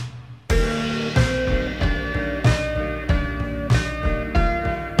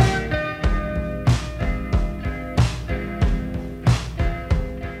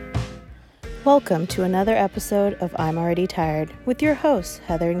Welcome to another episode of I'm Already Tired with your hosts,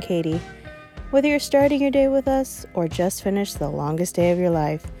 Heather and Katie. Whether you're starting your day with us or just finished the longest day of your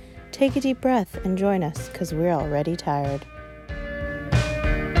life, take a deep breath and join us because we're already tired.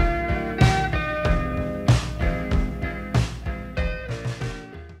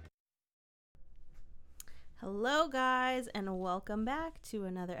 Hello, guys, and welcome back to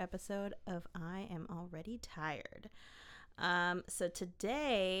another episode of I Am Already Tired. So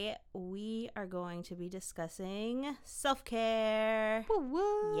today we are going to be discussing self-care.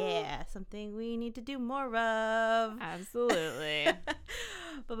 Woo-woo. Yeah, something we need to do more of. Absolutely.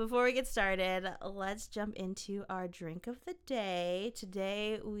 But before we get started, let's jump into our drink of the day.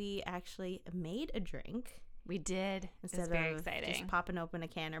 Today we actually made a drink. We did. Instead It's very of exciting. just popping open a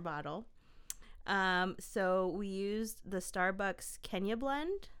can or bottle. So we used the Starbucks Kenya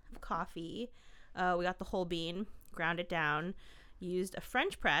blend of coffee. We got the whole bean, ground it down, used a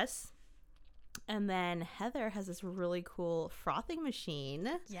French press, and then Heather has this really cool frothing machine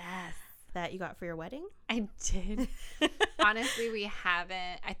Yes. that you got for your wedding. I did. Honestly, we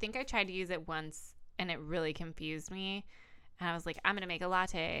haven't. I think I tried to use it once and it really confused me. And I was like, I'm going to make a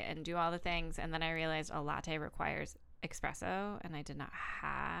latte and do all the things. And then I realized a latte requires espresso, and I did not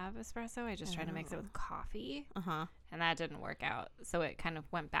have espresso. I just tried to mix it with coffee, Uh-huh. and that didn't work out. So it kind of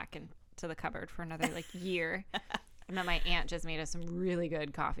went back into the cupboard for another year. And then my aunt just made us some really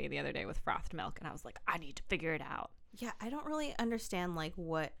good coffee the other day with frothed milk, and I was like, I need to figure it out. Yeah, I don't really understand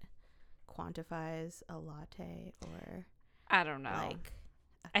what quantifies a latte or I don't know.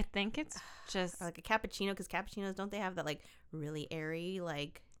 I think it's just or a cappuccino, because cappuccinos, don't they have that really airy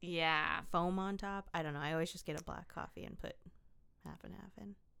yeah. foam on top? I don't know. I always just get a black coffee and put half and half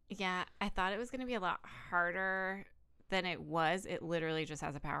in. Yeah, I thought it was going to be a lot harder than it was. It literally just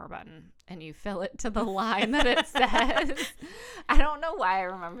has a power button, and you fill it to the line that it says. I don't know why I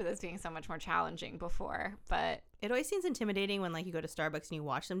remember this being so much more challenging before, but It always seems intimidating when you go to Starbucks and you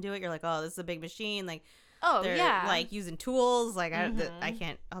watch them do it. You're like, oh, this is a big machine. oh They're yeah, using tools. I Mhm.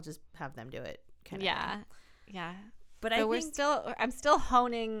 can't. I'll just have them do it. Kind of yeah, thing. yeah. But So I'm still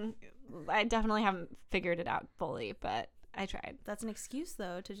honing. I definitely haven't figured it out fully, but I tried. that's an excuse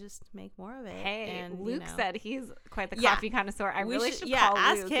though to just make more of it. Hey, and, Luke said he's quite the Yeah. coffee connoisseur. I we really should should call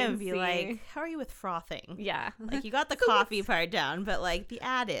ask Luke him. and Be see. like, how are you with frothing? Yeah. You got the coffee part down, but the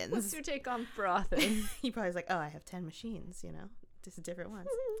add-ins. What's your take on frothing? He probably's like, oh, I have 10 machines, just different ones.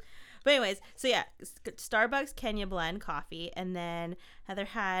 But anyways, so yeah, Starbucks Kenya blend coffee, and then Heather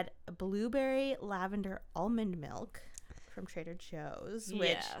had a blueberry lavender almond milk from Trader Joe's,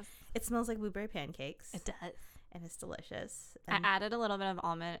 which it smells like blueberry pancakes. It does. And it's delicious. I And added a little bit of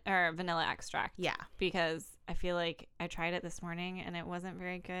almond or vanilla extract. yeah, Because I feel like I tried it this morning and it wasn't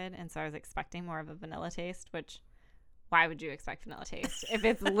very good, and so I was expecting more of a vanilla taste, which why would you expect vanilla taste if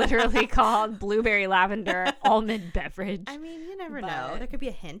it's literally called blueberry lavender almond beverage? I mean, you never know. But- There could be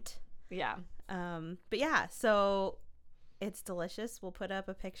a hint. Yeah. But yeah, so it's delicious. We'll put up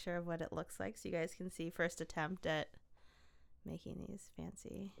a picture of what it looks like so you guys can see first attempt at making these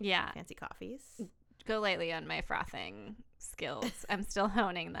fancy coffees. Go lightly on my frothing skills. I'm still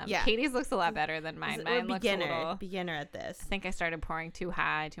honing them. Yeah. Katie's looks a lot better than mine. We're Mine looks a little. beginner at this. I think I started pouring too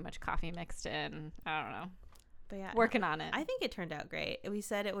high, too much coffee mixed in. I don't know. But yeah, Working on it. I think it turned out great. We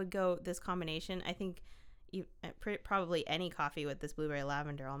said it would go this combination. I think probably any coffee with this blueberry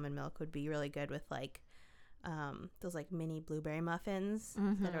lavender almond milk would be really good with those mini blueberry muffins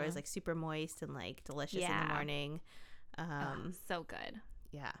that are always super moist and delicious in the morning. So good.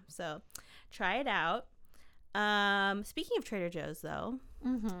 Yeah, so try it out. Speaking of Trader Joe's, though,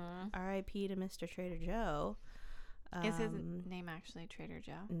 R.I.P. to Mr. Trader Joe. Is his name actually Trader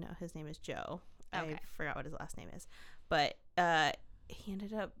Joe? No, his name is Joe. Okay. I forgot what his last name is, but he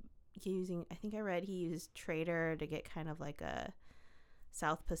ended up using. I think I read he used Trader to get kind of a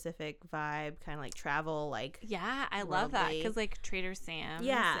South Pacific vibe, kind of travel, Yeah, I love that worldly. because Trader Sam's.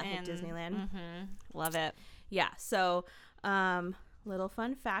 Yeah, and Disneyland. Love it. Yeah. So, little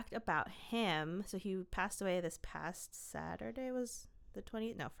fun fact about him. So he passed away this past Saturday. Was the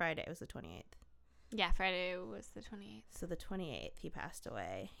 20th? No, Friday was the 28th. Yeah, Friday was the 28th. So the 28th, he passed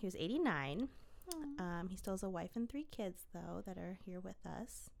away. He was 89. He still has a wife and 3 kids, though, that are here with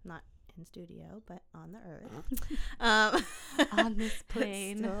us. Not in studio, but on the earth. On this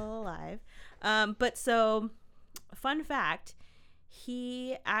plane. Still alive. But so, fun fact,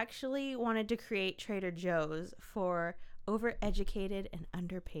 he actually wanted to create Trader Joe's for overeducated and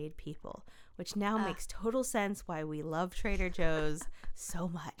underpaid people, which now makes total sense why we love Trader Joe's so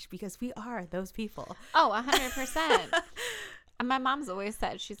much, because we are those people. Oh, 100%. And my mom's always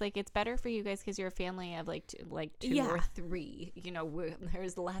said, she's like, it's better for you guys because you're a family of like two or three. You know,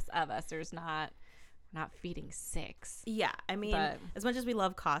 there's less of us. There's not feeding 6. Yeah, I mean, as much as we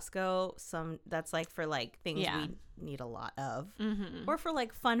love Costco, that's like for like things we need a lot of, or for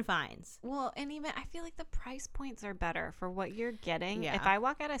like fun finds. Well, and even I feel like the price points are better for what you're getting. Yeah. If I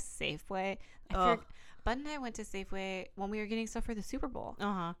walk out of Safeway, Bud and I went to Safeway when we were getting stuff for the Super Bowl,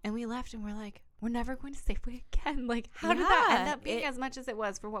 and we left and we're like, we're never going to Safeway again. Like, how did that end up being as much as it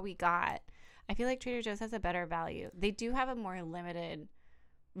was for what we got? I feel like Trader Joe's has a better value. They do have a more limited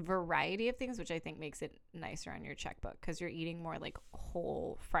variety of things, which I think makes it nicer on your checkbook because you're eating more like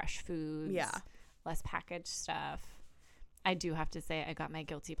whole fresh foods, less packaged stuff. I do have to say I got my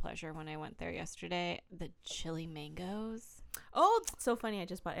guilty pleasure when I went there yesterday, the chili mangoes. Oh, it's so funny. I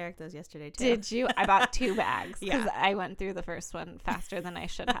just bought Eric those yesterday too. Did you? I bought 2 bags because I went through the first one faster than I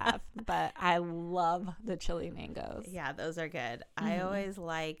should have, but I love the chili mangoes. Yeah, those are good. I always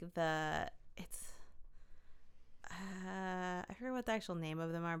like I forget what the actual name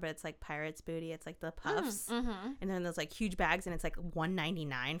of them are, but it's like Pirate's Booty. It's like the puffs, and then there's like huge bags, and it's like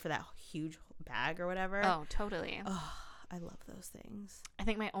 $1.99 for that huge bag or whatever. Oh, totally. Oh, I love those things. I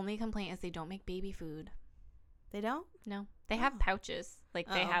think my only complaint is they don't make baby food. They don't? No, they have pouches, like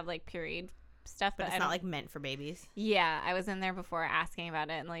they have like pureed stuff, but it's not like meant for babies. Yeah, I was in there before asking about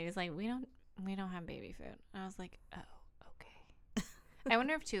it, and the lady's like, we don't have baby food. And I was like, oh, okay. I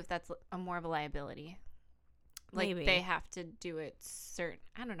wonder if that's more of a liability. Like, maybe they have to do it certain.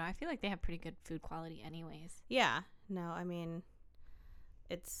 I don't know. I feel like they have pretty good food quality, anyways. Yeah. No, I mean,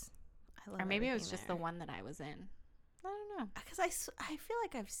 I love. Or maybe it was just the one that I was in. I don't know. Because I feel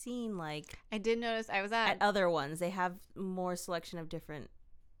like I've seen like. I did notice I was at other ones. They have more selection of different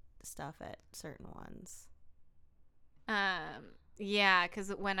stuff at certain ones. Yeah,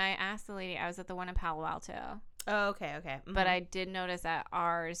 because when I asked the lady, I was at the one in Palo Alto. Oh, okay. Mm-hmm. But I did notice at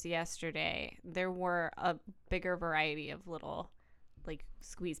ours yesterday, there were a bigger variety of little, like,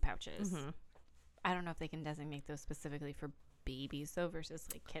 squeeze pouches. Mm-hmm. I don't know if they can designate those specifically for babies, though, versus,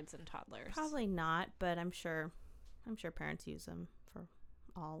 like, kids and toddlers. Probably not, but I'm sure parents use them for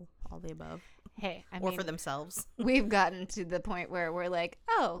all the above. Hey, I mean, or for themselves. We've gotten to the point where we're like,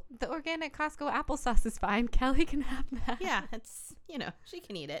 oh, the organic Costco applesauce is fine. Kelly can have that. Yeah, it's, she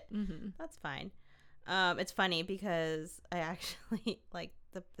can eat it. Mm-hmm. That's fine. It's funny because I actually like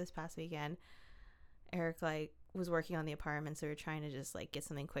this past weekend, Eric like was working on the apartment, so we were trying to just like get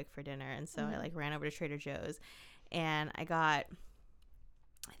something quick for dinner, and so I like ran over to Trader Joe's, and I got,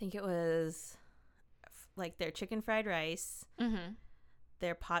 I think it was like their chicken fried rice,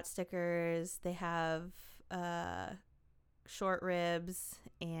 their pot stickers, they have short ribs,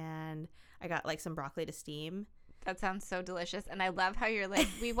 and I got like some broccoli to steam. That sounds so delicious. And I love how you're like,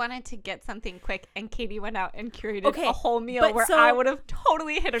 we wanted to get something quick, and Katie went out and curated a whole meal where I would have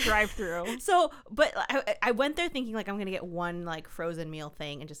totally hit a drive-through. But I went there thinking like I'm going to get one like frozen meal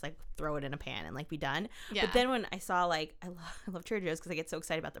thing and just like throw it in a pan and like be done. Yeah. But then when I saw like, I love Trader Joe's because I get so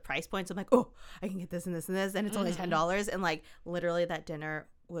excited about the price points. I'm like, oh, I can get this and this and this. And it's only $10. And like literally that dinner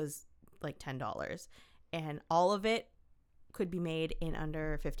was like $10. And all of it could be made in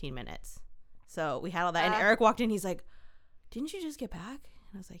under 15 minutes. So we had all that, and Eric walked in. He's like, "Didn't you just get back?"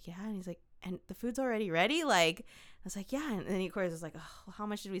 And I was like, "Yeah." And he's like, "And the food's already ready?" Like, I was like, "Yeah." And then he, of course, was like, "Oh, how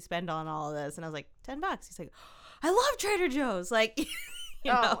much did we spend on all of this?" And I was like, $10. He's like, "I love Trader Joe's." Like,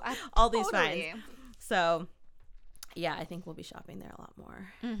 all these finds. So, yeah, I think we'll be shopping there a lot more.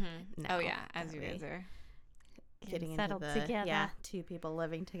 Mm-hmm. Oh yeah, as you guys are getting settled into the together. 2 people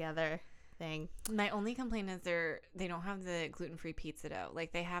living together thing. My only complaint is they don't have the gluten-free pizza dough.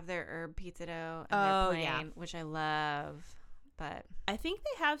 Like they have their herb pizza dough and their plain, which I love. But I think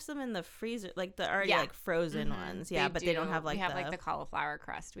they have some in the freezer, like the already like frozen ones. Yeah, but they don't have like we have like the cauliflower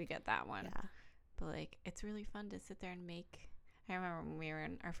crust. We get that one. Yeah, but like it's really fun to sit there and make. I remember when we were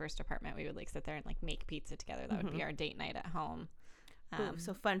in our first apartment, we would like sit there and like make pizza together. That would be our date night at home.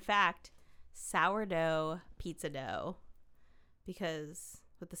 So fun fact: sourdough pizza dough, because.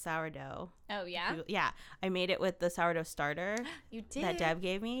 With the sourdough. Oh, yeah? Yeah. I made it with the sourdough starter. You did? That Deb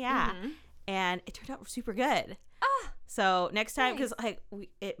gave me. Yeah. Mm-hmm. And it turned out super good. So next time, because like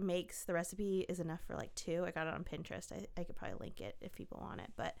it makes, the recipe is enough for like 2. I got it on Pinterest. I could probably link it if people want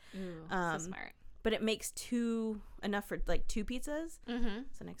it. But so smart. But it makes enough for like 2 pizzas. Mm-hmm.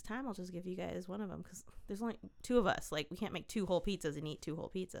 So next time I'll just give you guys one of them because there's only 2 of us. Like we can't make 2 whole pizzas and eat 2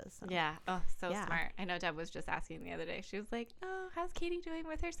 whole pizzas. So. Yeah. Oh, smart. I know Deb was just asking the other day. She was like, "Oh, how's Katie doing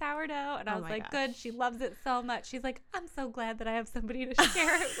with her sourdough?" And I was like, "Good. She loves it so much." She's like, "I'm so glad that I have somebody to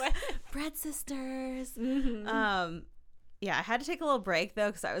share it with." Bread sisters. Mm-hmm. Yeah, I had to take a little break though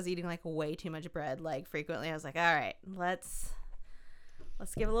because I was eating like way too much bread like frequently. I was like, all right, let's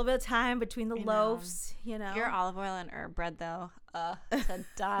Let's give a little bit of time between the I know. loaves, you know. Your olive oil and herb bread, though, to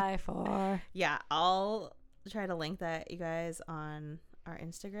die for. Yeah, I'll try to link that, you guys, on our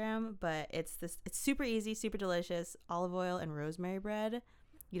Instagram. But it's super easy, super delicious olive oil and rosemary bread.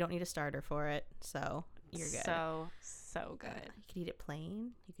 You don't need a starter for it, so you're good. So good. You could eat it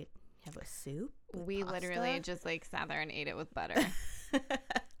plain. You could have a soup. We literally just like sat there and ate it with butter.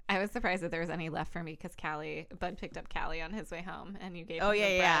 I was surprised that there was any left for me because Bud picked up Callie on his way home, and you gave him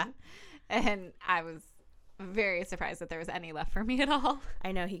the bread. And I was very surprised that there was any left for me at all.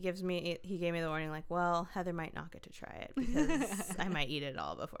 I know he gave me the warning, like, well, Heather might not get to try it because I might eat it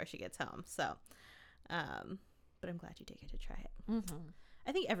all before she gets home. So, but I'm glad you did get to try it. Mm-hmm.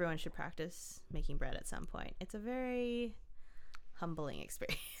 I think everyone should practice making bread at some point. It's a very humbling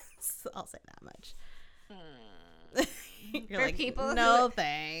experience. I'll say that much. You're For like, people no who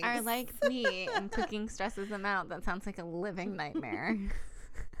thanks. are like me and cooking stresses them out, that sounds like a living nightmare.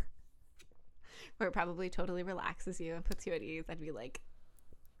 Where it probably totally relaxes you and puts you at ease. I'd be like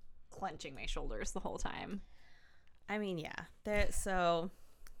clenching my shoulders the whole time. I mean, yeah. So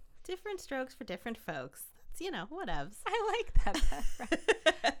different strokes for different folks. That's, whatevs. I like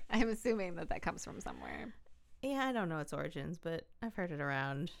that. I'm assuming that comes from somewhere. Yeah, I don't know its origins, but I've heard it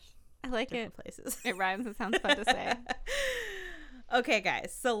around. I like different it. places. It rhymes. It sounds fun to say. Okay,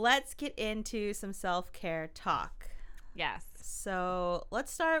 guys. So let's get into some self-care talk. Yes. So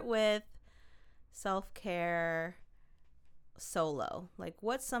let's start with self-care solo. Like,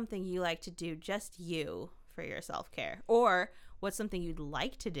 what's something you like to do, just you, for your self-care? Or what's something you'd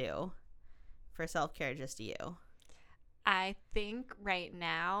like to do for self-care, just you? I think right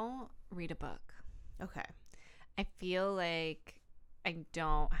now, read a book. Okay. I feel like I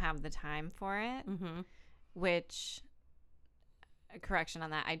don't have the time for it, which, correction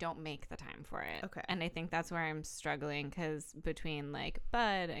on that, I don't make the time for it. Okay. And I think that's where I'm struggling because between like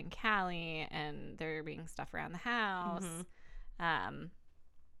Bud and Callie and there being stuff around the house,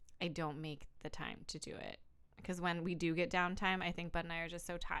 I don't make the time to do it. Because when we do get downtime, I think Bud and I are just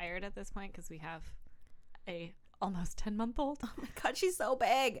so tired at this point because we have a almost 10-month-old. Oh my God, she's so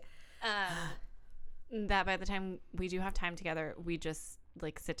big. That by the time we do have time together, we just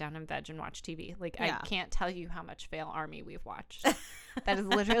like sit down and veg and watch TV. Like, Yeah. I can't tell you how much Fail Army we've watched. That is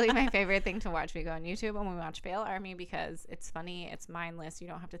literally my favorite thing to watch. We go on YouTube and we watch Fail Army because it's funny, it's mindless, you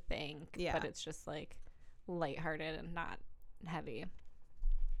don't have to think, but it's just like lighthearted and not heavy.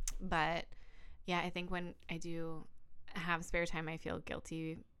 But yeah, I think when I do have spare time, I feel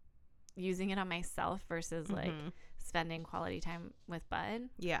guilty using it on myself versus like spending quality time with Bud.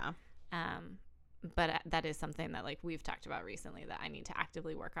 Yeah. But that is something that like we've talked about recently that I need to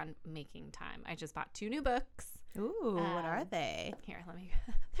actively work on making time. I just bought 2 new books. Ooh, what are they? Here,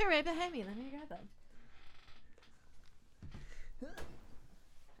 they're right behind me. Let me grab them.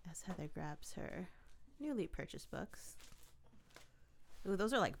 As Heather grabs her newly purchased books. Ooh,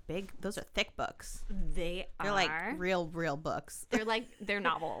 those are thick books. They're like real books. They're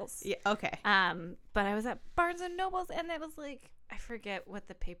novels. Yeah, okay. But I was at Barnes and Nobles and it was like, I forget what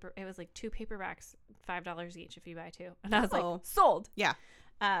it was like 2 paperbacks, $5 each if you buy 2. And I was like, sold. Yeah.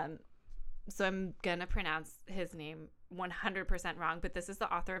 So I'm gonna pronounce his name 100% wrong, but this is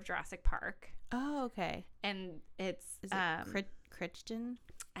the author of Jurassic Park. Oh, okay. And it's Crichton?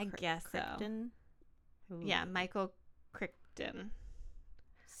 I guess Crichton? so. Yeah, Michael Crichton.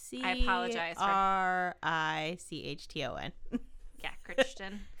 I apologize. Crichton. Yeah,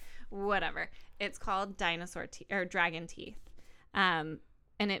 Crichton. Whatever. It's called Dragon Teeth. And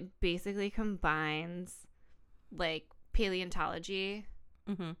it basically combines like paleontology.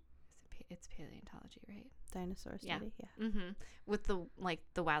 It's paleontology, right? Dinosaur study, yeah. With the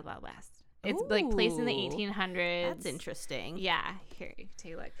Wild Wild West. It's like placed in the 1800s. That's interesting. Yeah. Here,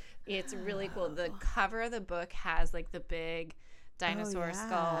 take a look. It's really cool. The cover of the book has like the big dinosaur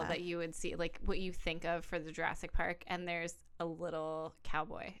skull that you would see, like what you think of for the Jurassic Park, and there's a little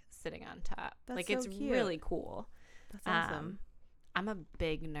cowboy sitting on top. That's like so it's cute. really cool. That's awesome. I'm a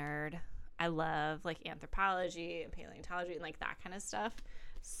big nerd. I love like anthropology and paleontology and like that kind of stuff.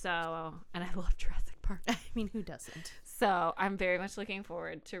 So, and I love Jurassic Park. I mean, who doesn't? So I'm very much looking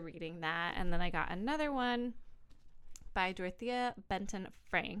forward to reading that. And then I got another one by Dorothea Benton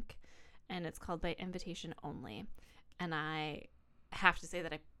Frank, and it's called By Invitation Only. And I have to say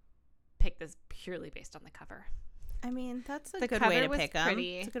that I picked this purely based on the cover. I mean, that's a The good way cover to was pick them.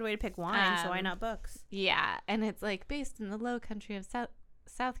 pretty. It's a good way to pick wine, so why not books? Yeah, and it's like based in the low country of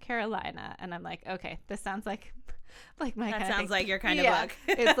South Carolina, and I'm like, okay, this sounds like my kind of thing. That sounds like your kind of book.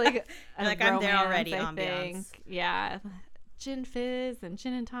 It's like a like I'm there already. I Ambiance. think. Yeah, gin fizz and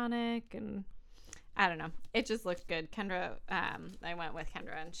gin and tonic, and I don't know. It just looked good. Kendra, I went with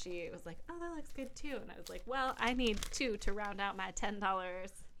Kendra, and she was like, "Oh, that looks good too." And I was like, "Well, I need 2 to round out my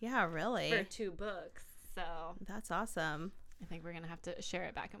 $10 Yeah, really. for 2 books." So That's awesome. I think we're gonna have to share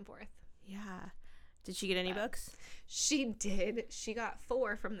it back and forth. Yeah. Did she get any books? She did. She got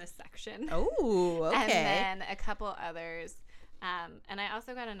 4 from this section. Oh, okay. And then a couple others. And I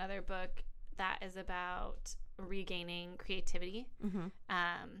also got another book that is about regaining creativity. Mm-hmm.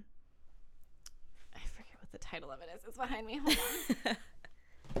 I forget what the title of it is. It's behind me. Hold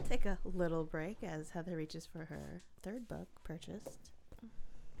on. Take a little break as Heather reaches for her 3rd book purchased.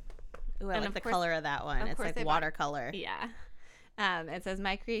 Ooh, I And like of the course- color of that one. of It's course like I bought- watercolor. Yeah. It says,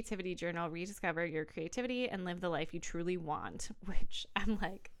 My Creativity Journal, Rediscover Your Creativity and Live the Life You Truly Want, which I'm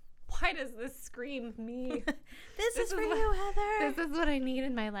like, why does this scream me? This is for is what- you, Heather. This is what I need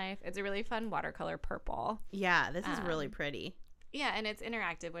in my life. It's a really fun watercolor purple. Yeah, this is really pretty. Yeah, and it's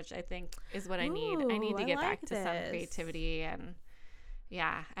interactive, which I think is what I need. I need Ooh, to I get like back to some this. creativity, and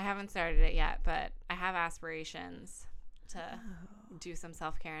yeah, I haven't started it yet, but I have aspirations to Oh. do some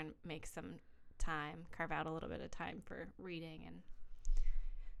self-care and make some time, carve out a little bit of time for reading. And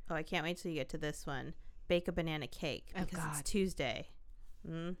Oh, I can't wait till you get to this one. Bake a banana cake Oh, because God. it's Tuesday.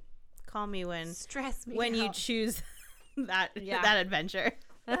 Call me when stress me you out. choose that Yeah. that adventure.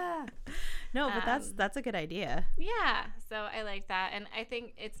 Ah. No, but that's a good idea. Yeah, so I like that, and I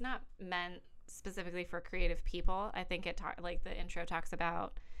think it's not meant specifically for creative people. I think like the intro talks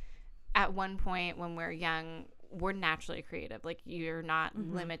about at one point when we're young, we're naturally creative. Like you're not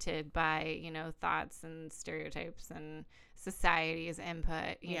limited by, thoughts and stereotypes and society's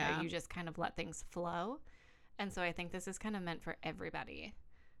input. You know, you just kind of let things flow. And so I think this is kind of meant for everybody.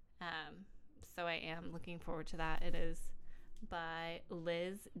 So I am looking forward to that. It is by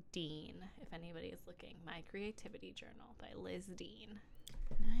Liz Dean, if anybody is looking. My Creativity Journal by Liz Dean.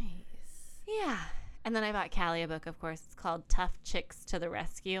 Nice. Yeah. And then I bought Callie a book, of course. It's called Tough Chicks to the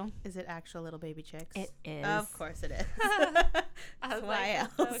Rescue. Is it actual little baby chicks? It is. Of course it is. I was Why like,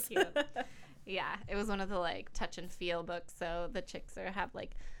 else? that's so cute. Yeah, it was one of the like touch and feel books, so the chicks have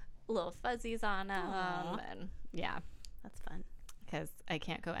like little fuzzies on them, Aw. and yeah, That's fun. because I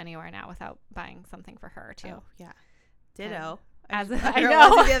can't go anywhere now without buying something for her too. Oh, yeah. Ditto. As just- I I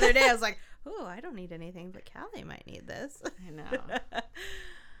know. was the other day. I was like, "Oh, I don't need anything, but Callie might need this." I know.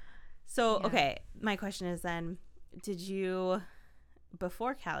 So, Yeah. okay, my question is then, did you,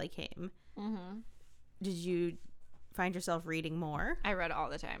 before Callie came, did you find yourself reading more? I read all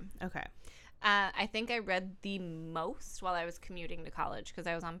the time. Okay. I think I read the most while I was commuting to college because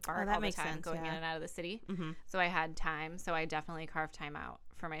I was on BART that all the makes time, sense, going in yeah. and out of the city. Mm-hmm. So I had time. So I definitely carved time out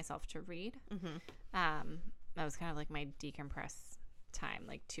for myself to read. Mm-hmm. That was kind of like my decompress time,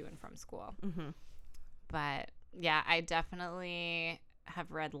 like to and from school. Mm-hmm. But yeah, I definitely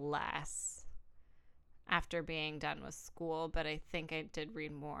have read less after being done with school, but I think I did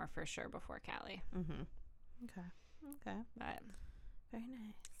read more for sure before Callie. Mm-hmm. Okay. Okay. But Very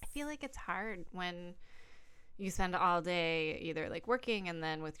nice. I feel like it's hard when you spend all day either like working and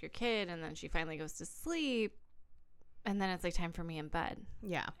then with your kid, and then she finally goes to sleep, and then it's like time for me in bed.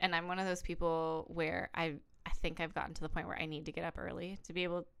 Yeah. And I'm one of those people where I think I've gotten to the point where I need to get up early to be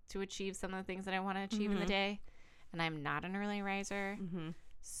able to achieve some of the things that I want to achieve in the day. And I'm not an early riser. Mm-hmm.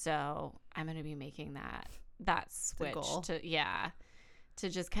 So I'm going to be making that switch goal. to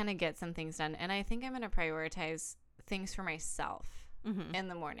just kind of get some things done. And I think I'm going to prioritize things for myself Mm-hmm. in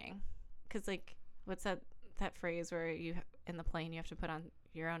the morning. Because like, what's that phrase where you in the plane you have to put on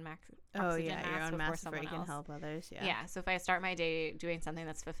your own Oh, oxygen yeah, your mask own before mask before someone you can else. help others. Yeah. Yeah. So if I start my day doing something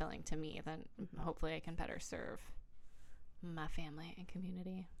that's fulfilling to me, then Mhm. hopefully I can better serve my family and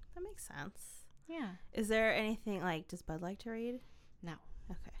community. That makes sense. Yeah. Is there anything like, does Bud like to read? No.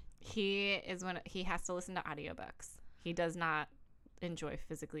 Okay. He has to listen to audiobooks. He does not enjoy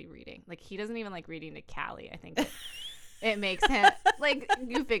physically reading. Like he doesn't even like reading to Callie. I think it makes him like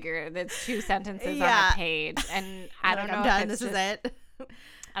you figure that's 2 sentences on Yeah. a page, and I don't know. I'm if done. it's This is just- it.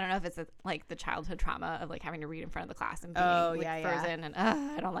 I don't know if it's like the childhood trauma of like having to read in front of the class and being Oh, like, yeah, yeah. frozen and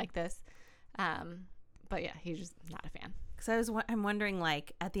I don't like this. But yeah, he's just not a fan. Because I'm wondering,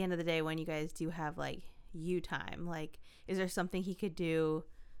 like, at the end of the day, when you guys do have like you time, like, is there something he could do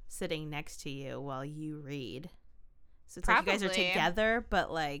sitting next to you while you read? So it's like you guys are Probably. together,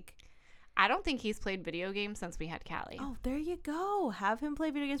 but like, I don't think he's played video games since we had Callie. oh, there you go. Have him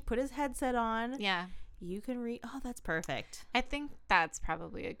play video games. Put his headset on. Yeah. You can read. Oh, that's perfect. I think that's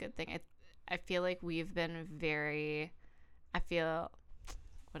probably a good thing. I feel like we've been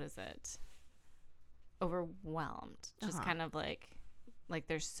what is it? Overwhelmed. Just Uh-huh. kind of like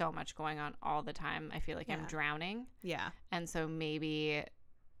there's so much going on all the time. I feel like I'm Yeah. drowning. Yeah. And so maybe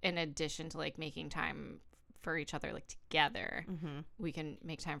in addition to like making time for each other, like together, we can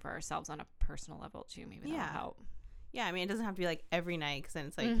make time for ourselves on a personal level too. Maybe that'll help. Yeah, I mean, it doesn't have to be like every night because then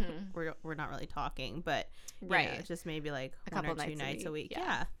it's like we're not really talking, but right, it's just maybe like a one couple or two nights a week.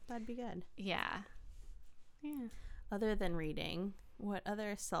 Yeah, that'd be good. Yeah. Other than reading, what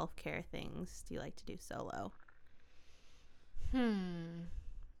other self-care things do you like to do solo?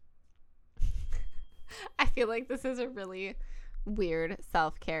 I feel like this is a really weird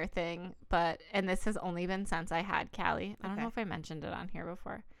self-care thing, and this has only been since I had Callie. I don't know if I mentioned it on here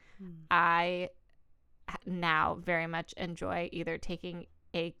before. I now very much enjoy either taking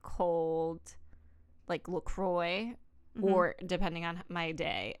a cold like LaCroix or, depending on my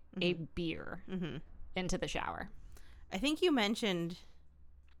day, a beer into the shower. I think you mentioned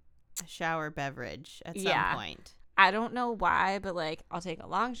a shower beverage at some point. I don't know why, but like I'll take a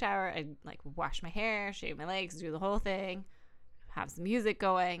long shower, I like wash my hair, shave my legs, do the whole thing, have some music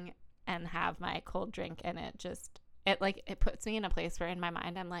going, and have my cold drink, and it puts me in a place where in my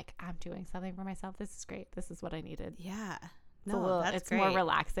mind I'm like, I'm doing something for myself. This is great. This is what I needed. Yeah. It's great. More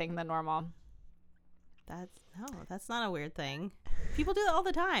relaxing than normal. That's not a weird thing. People do that all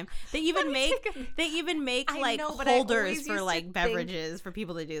the time. They even make like know, holders for like beverages for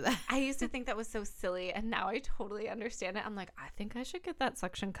people to do that. I used to think that was so silly, and now I totally understand it. I'm like, I think I should get that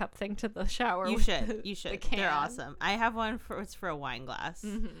suction cup thing to the shower. You should. They're awesome. I have one it's for a wine glass.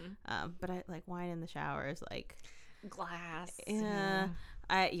 But I like wine in the shower is like glass. Yeah.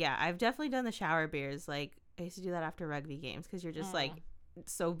 I've definitely done the shower beers. Like I used to do that after rugby games because you're just like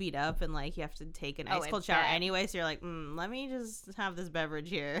so beat up and like you have to take an ice cold shower anyway, so you're like let me just have this beverage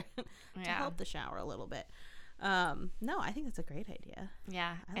here to help the shower a little bit. No, I think that's a great idea.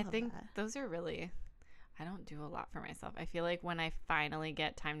 I think those are really, I don't do a lot for myself. I feel like when I finally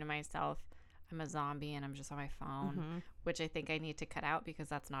get time to myself, I'm a zombie and I'm just on my phone, which I think I need to cut out because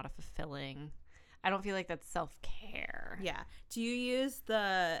that's not a fulfilling, I don't feel like that's self-care. Do you use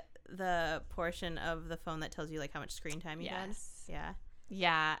the portion of the phone that tells you like how much screen time you had?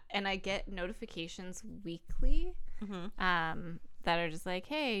 Yeah, and I get notifications weekly that are just like,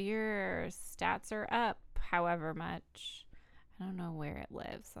 hey, your stats are up however much. I don't know where it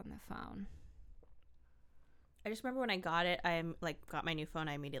lives on the phone. I just remember when I got it, got my new phone,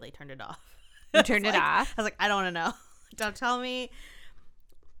 I immediately turned it off. You turned it off? I was like, I don't want to know. Don't tell me.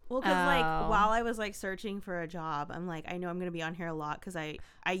 Well, because like while I was like searching for a job, I'm like, I know I'm going to be on here a lot because I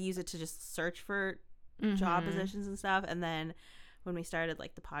use it to just search for job positions and stuff. And then when we started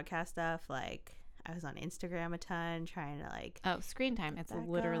like the podcast stuff, like I was on Instagram a ton trying to like screen time. It's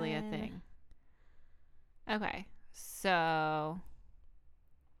literally a thing. Okay, so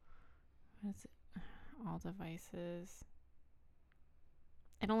what is it? All devices.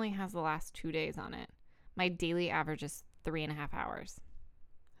 It only has the last 2 days on it. My daily average is 3.5 hours.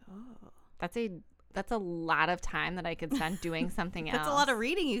 Oh, that's a lot of time that I could spend doing something else. That's a lot of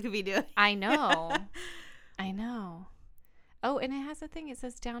reading you could be doing. I know. Oh, and it has a thing. It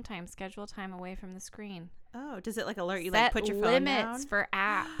says downtime, schedule time away from the screen. Oh, does it like alert you? Like put your phone down? Limits for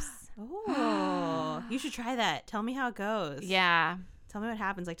apps. Oh, you should try that. Tell me how it goes. Yeah. Tell me what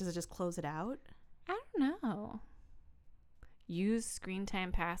happens. Like, does it just close it out? I don't know. Use screen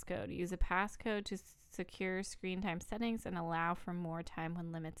time passcode. Use a passcode to secure screen time settings and allow for more time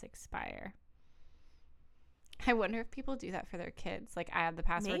when limits expire. I wonder if people do that for their kids. Like, I have the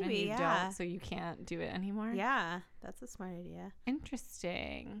password and you don't, so you can't do it anymore. Yeah, that's a smart idea.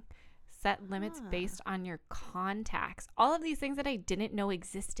 Interesting. Set limits based on your contacts. All of these things that I didn't know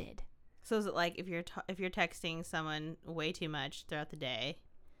existed. So is it like if you're texting someone way too much throughout the day,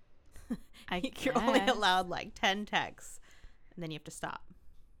 you're only allowed like 10 texts, and then you have to stop?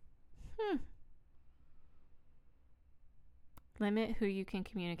 Limit who you can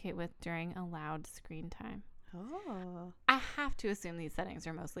communicate with during allowed screen time. Oh. I have to assume these settings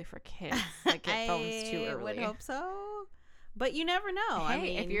are mostly for kids that get phones too early. I would hope so. But you never know. Hey, I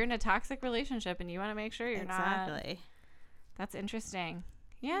mean, if you're in a toxic relationship and you want to make sure you're not. Exactly. That's interesting.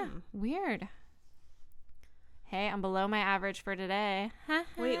 Yeah. Weird. Hey, I'm below my average for today.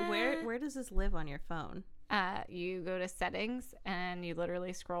 Wait, where does this live on your phone? You go to settings and you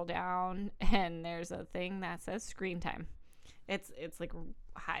literally scroll down and there's a thing that says screen time. It's like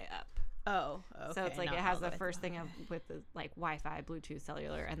high up. Oh, okay. So it's like it has the first thing with the like Wi-Fi, Bluetooth,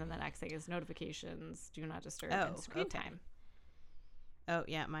 cellular, and then the next thing is notifications, do not disturb, and screen time. Oh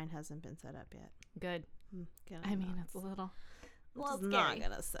yeah, mine hasn't been set up yet. Good. I mean, it's a little. Well, it's not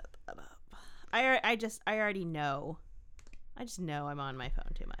gonna set that up. I already know. I just know I'm on my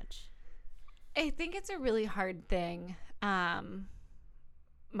phone too much. I think it's a really hard thing. I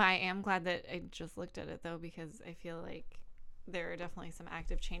am glad that I just looked at it though, because I feel like there are definitely some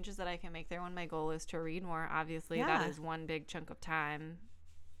active changes that I can make there when my goal is to read more. Obviously, that is one big chunk of time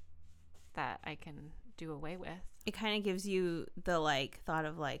that I can do away with. It kind of gives you the like thought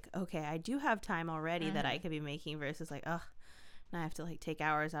of like, okay, I do have time already that I could be making versus like, oh, now I have to like take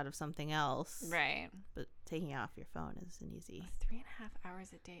hours out of something else. Right. But taking it off your phone isn't easy. 3.5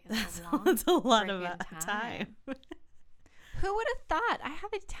 hours a day is a long That's a lot of time. Who would have thought? I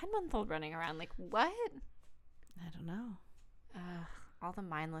have a 10-month-old running around. Like, what? I don't know. All the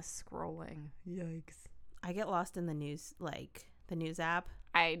mindless scrolling. Yikes. I get lost in the news, like the news app.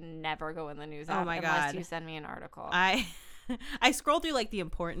 I never go in the news app unless you send me an article. I scroll through like the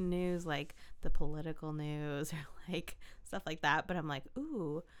important news, like the political news or like stuff like that. But I'm like,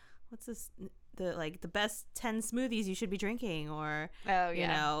 ooh, what's this? The best 10 smoothies you should be drinking, or you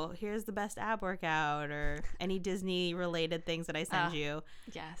know, here's the best ab workout, or any Disney related things that I send you.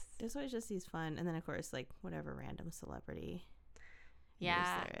 Yes. There's always just these fun, and then of course like whatever random celebrity news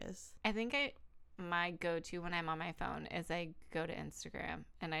there is. I think my go-to when I'm on my phone is I go to Instagram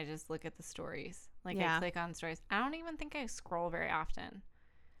and I just look at the stories. Like I click on stories. I don't even think I scroll very often.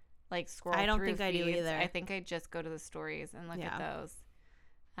 Like scroll through I don't think feeds. I do either. I think I just go to the stories and look at those.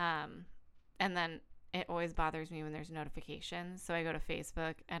 And then it always bothers me when there's notifications. So I go to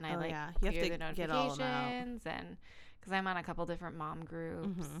Facebook and I you have to the notifications, get all of them out. and because I'm on a couple different mom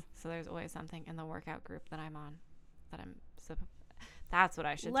groups, so there's always something in the workout group that I'm on that I'm that's what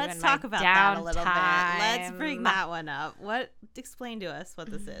I should do. Let's in talk my about that a little bit. downtime. Let's bring that one up. Explain to us what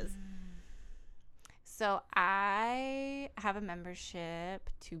this is. So I have a membership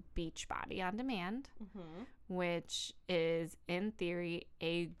to Beachbody On Demand, which is in theory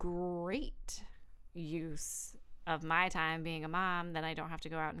a great use of my time being a mom. Then I don't have to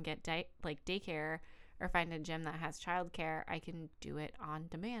go out and get daycare or find a gym that has childcare. I can do it on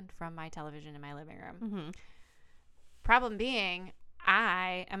demand from my television in my living room. Problem being,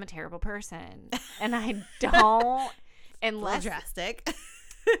 I am a terrible person, and I don't unless drastic.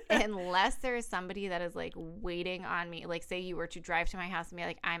 unless there is somebody that is like waiting on me. Like say you were to drive to my house and be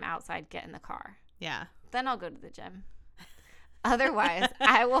like, I'm outside, get in the car. Yeah. Then I'll go to the gym. Otherwise,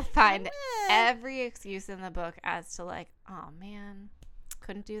 I will find every excuse in the book as to like, oh man,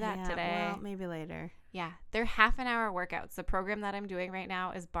 couldn't do that today. Well, maybe later. Yeah. They're half an hour workouts. The program that I'm doing right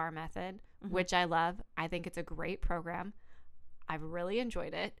now is Bar Method, which I love. I think it's a great program. I've really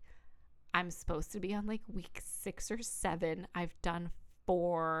enjoyed it. I'm supposed to be on like week 6 or 7. I've done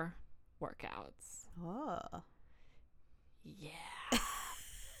 4 workouts. Oh. Yeah.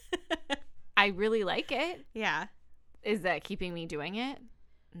 I really like it. Yeah. Is that keeping me doing it?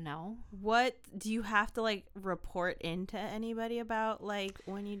 No. What do you have to like report into anybody about like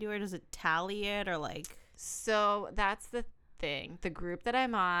when you do it? Does it tally it or like? So that's the thing. The group that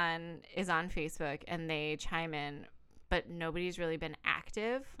I'm on is on Facebook and they chime in, but nobody's really been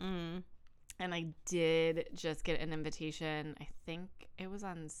active. And I did just get an invitation, I think it was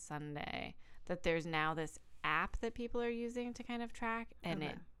on Sunday, that there's now this app that people are using to kind of track, and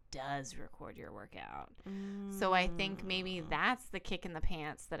it does record your workout. So I think maybe that's the kick in the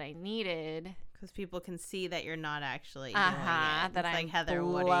pants that I needed. Because people can see that you're not actually doing it. That it's I'm like, Heather,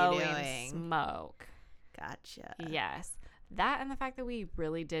 what are you doing? Smoke. Gotcha. Yes. That and the fact that we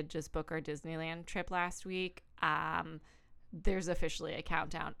really did just book our Disneyland trip last week. There's officially a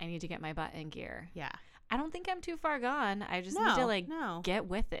countdown. I need to get my butt in gear. Yeah. I don't think I'm too far gone. I just need to get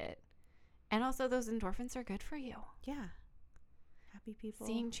with it. And also those endorphins are good for you. Yeah. Happy people.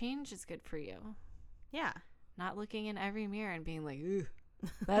 Seeing change is good for you. Yeah. Not looking in every mirror and being like, ooh,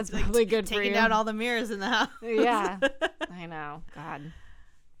 that's like really good for you. Taking down all the mirrors in the house. Yeah. I know. God.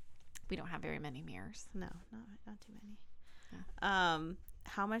 We don't have very many mirrors. No, not too many. Yeah.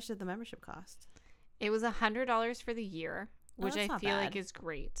 How much did the membership cost? It was $100 for the year, which I feel like is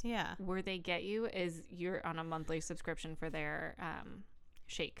great. Yeah. Where they get you is you're on a monthly subscription for their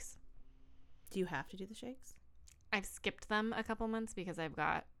shakes. Do you have to do the shakes? I've skipped them a couple months because I've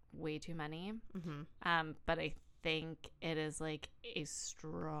got way too many. But I think it is like a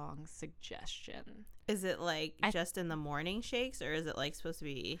strong suggestion. Is it like just in the morning shakes, or is it like supposed to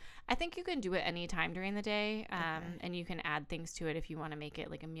be? I think you can do it any time during the day, and you can add things to it if you want to make it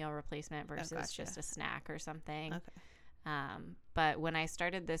like a meal replacement versus just a snack or something. Okay. But when I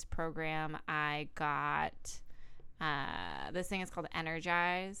started this program, I got this thing is called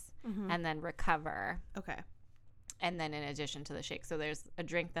Energize and then Recover. Okay. And then in addition to the shake, so there's a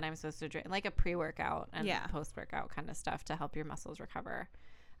drink that I'm supposed to drink, like a pre-workout and post-workout kind of stuff to help your muscles recover.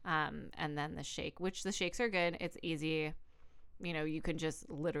 And then the shake, which the shakes are good. It's easy. You know, you can just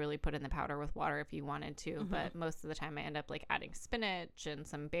literally put in the powder with water if you wanted to. But most of the time I end up like adding spinach and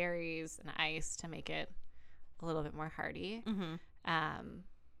some berries and ice to make it a little bit more hearty. Mm-hmm.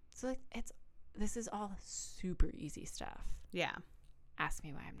 So like this is all super easy stuff. Yeah. Ask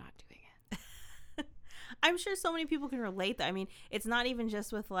me why I'm not doing it. I'm sure so many people can relate that. I mean, it's not even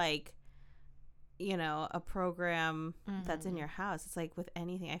just with like, you know, a program that's in your house. It's like with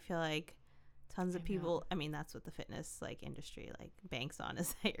anything. I feel like tons of people, I mean, that's what the fitness like industry like banks on,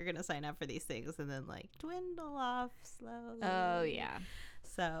 is that you're going to sign up for these things and then like dwindle off slowly. Oh, yeah.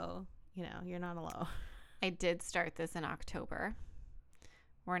 So, you know, you're not alone. I did start this in October.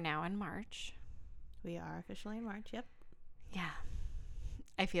 We're now in March. We are officially in March. Yep. Yeah.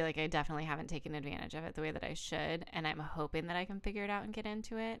 I feel like I definitely haven't taken advantage of it the way that I should, and I'm hoping that I can figure it out and get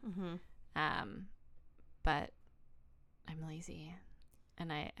into it. But I'm lazy,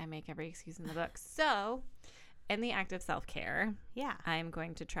 and I make every excuse in the book. So, in the act of self-care, I'm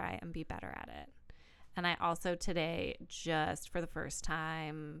going to try and be better at it. And I also today, just for the first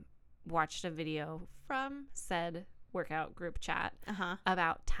time, watched a video from said workout group chat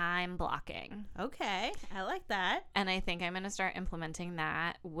about time blocking. Okay, I like that. And I think I'm going to start implementing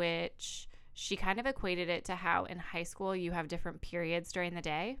that, which she kind of equated it to how in high school you have different periods during the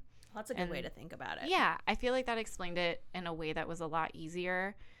day. That's a good way to think about it. Yeah, I feel like that explained it in a way that was a lot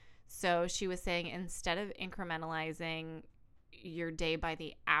easier. So she was saying instead of incrementalizing your day by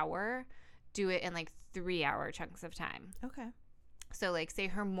the hour, do it in like 3-hour chunks of time. Okay. So like say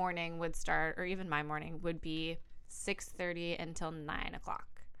her morning would start, or even my morning would be 6:30 until 9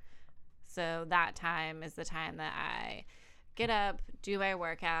 o'clock. So that time is the time that I get up, do my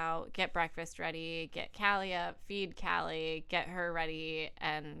workout, get breakfast ready, get Callie up, feed Callie, get her ready,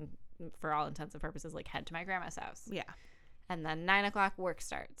 and for all intents and purposes, like head to my grandma's house. Yeah. And then 9 o'clock work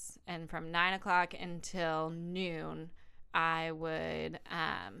starts. And from 9 o'clock until noon, I would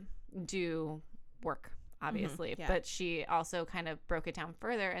do work, obviously. Yeah. But she also kind of broke it down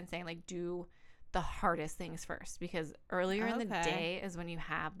further and saying, like, do the hardest things first, because earlier in the day is when you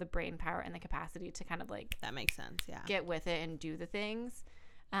have the brain power and the capacity to kind of like that makes sense. Yeah. Get with it and do the things.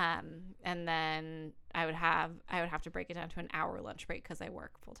 And then I would have to break it down to an hour lunch break because I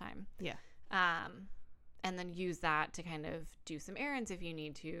work full time. Yeah. And then use that to kind of do some errands if you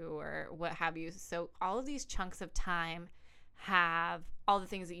need to or what have you. So all of these chunks of time have all the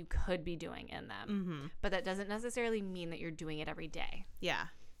things that you could be doing in them, but that doesn't necessarily mean that you're doing it every day. Yeah.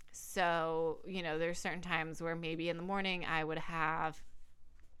 So, you know, there's certain times where maybe in the morning I would have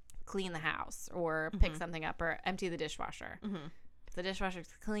clean the house or pick something up or empty the dishwasher. If the dishwasher's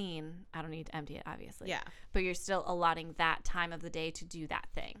clean, I don't need to empty it, obviously. Yeah. But you're still allotting that time of the day to do that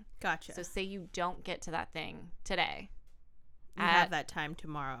thing. Gotcha. So say you don't get to that thing today. You have that time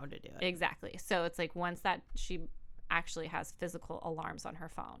tomorrow to do it. Exactly. So it's like once that she actually has physical alarms on her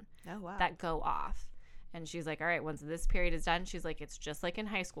phone that go off. And she's like, all right, once this period is done, she's like, it's just like in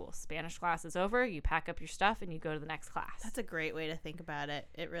high school. Spanish class is over. You pack up your stuff and you go to the next class. That's a great way to think about it.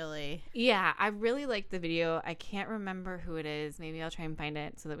 It really. Yeah, I really liked the video. I can't remember who it is. Maybe I'll try and find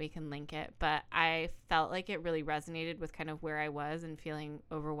it so that we can link it. But I felt like it really resonated with kind of where I was and feeling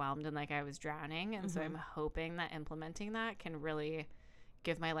overwhelmed and like I was drowning. And so I'm hoping that implementing that can really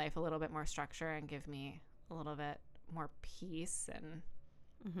give my life a little bit more structure and give me a little bit more peace and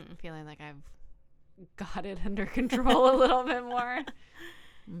feeling like I've got it under control a little bit more.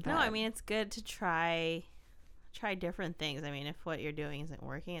 No, I mean, it's good to try different things. I mean, if what you're doing isn't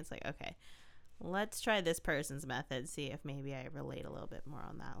working, it's like, okay, let's try this person's method, see if maybe I relate a little bit more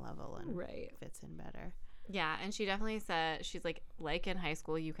on that level and fits in better. Yeah, and she definitely said, she's like in high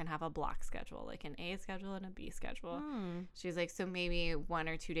school, you can have a block schedule, like an A schedule and a B schedule. She's like, so maybe 1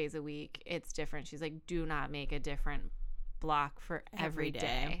 or 2 days a week, it's different. She's like, do not make a different block for every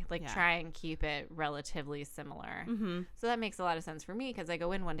day. Like try and keep it relatively similar. So that makes a lot of sense for me because I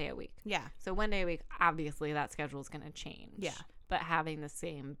go in 1 day a week. Yeah. So 1 day a week, obviously that schedule is going to change. Yeah. But having the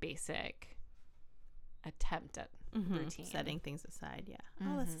same basic attempt at routine. Setting things aside. Yeah.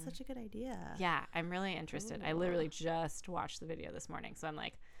 Oh, that's such a good idea. Yeah. I'm really interested. Ooh. I literally just watched the video this morning. So I'm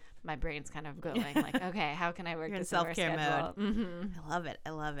like, my brain's kind of going like, okay, how can I work this into our schedule? You're in self-care mode. I love it. I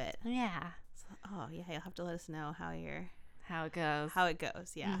love it. Yeah. So, yeah. You'll have to let us know how it goes.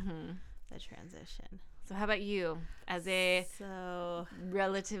 Yeah. The transition. So how about you as a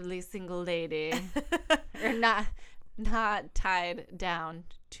relatively single lady or not tied down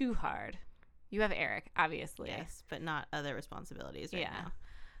too hard? You have Eric, obviously. Yes, but not other responsibilities right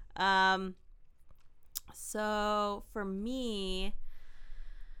now. So for me,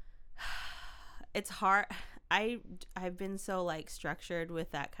 it's hard. I've been so like structured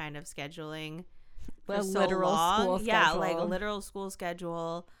with that kind of scheduling. A literal school schedule. Yeah, like a literal school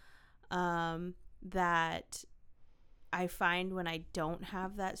schedule that I find when I don't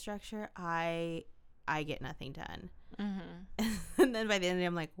have that structure, I I get nothing done. Mm-hmm. And then by the end of the day,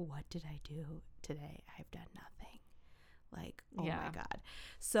 I'm like, what did I do today? I've done nothing. Like, oh my God.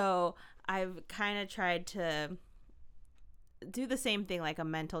 So I've kind of tried to do the same thing, like a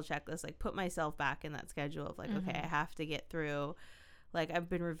mental checklist, like put myself back in that schedule of like, okay, I have to get through. Like, I've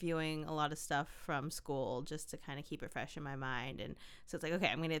been reviewing a lot of stuff from school just to kind of keep it fresh in my mind. And so it's like, okay,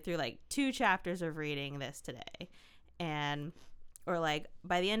 I'm going to get through like 2 chapters of reading this today. And, or like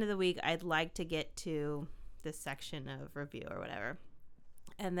by the end of the week, I'd like to get to this section of review or whatever.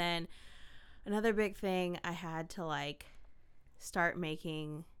 And then another big thing I had to like start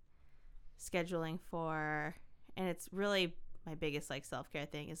making scheduling for, and it's really my biggest like self-care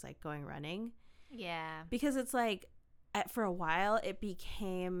thing, is like going running. Yeah. Because it's like, for a while it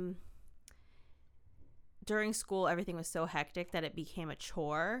became, during school everything was so hectic that it became a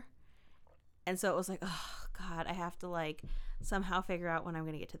chore. And so it was like, oh God, I have to like somehow figure out when I'm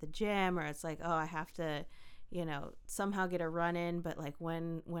going to get to the gym, or it's like, oh, I have to, you know, somehow get a run in, but like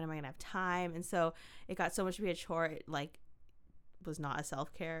when am I going to have time? And so it got so much to be a chore, it like was not a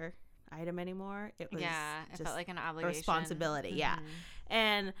self-care item anymore. It was, it felt like an obligation, responsibility. Yeah.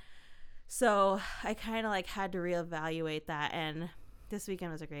 And so I kind of like had to reevaluate that. And this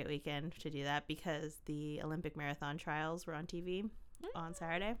weekend was a great weekend to do that because the Olympic marathon trials were on TV on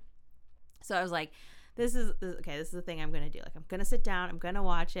Saturday. So I was like, this is the thing I'm going to do. Like, I'm going to sit down, I'm going to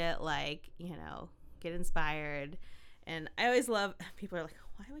watch it, like, you know, get inspired. And I always love, people are like,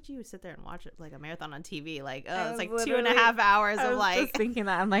 why would you sit there and watch it like a marathon on TV? Like, oh, it's like 2.5 hours of like. I was just thinking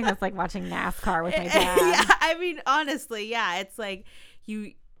that. I'm like, that's like watching NASCAR with my dad. Yeah, I mean, honestly, yeah, it's like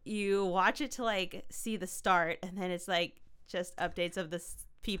you watch it to like see the start, and then it's like just updates of the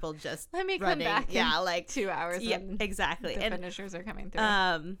people just let me running. come back. Yeah, like 2 hours. Yeah, exactly. The and finishers are coming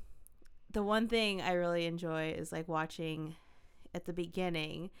through. The one thing I really enjoy is like watching at the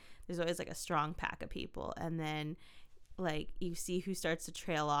beginning. There's always like a strong pack of people, and then like you see who starts to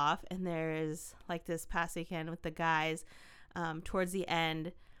trail off, and there's like this past weekend with the guys towards the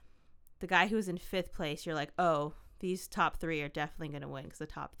end, the guy who's in 5th place, you're like, oh, these top 3 are definitely going to win because the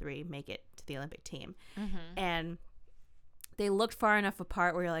top 3 make it to the Olympic team. And they looked far enough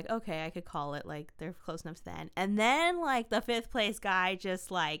apart where you're like, okay, I could call it, like they're close enough to the end. And then like the 5th place guy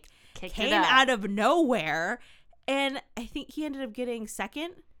just like came out of nowhere, and I think he ended up getting 2nd.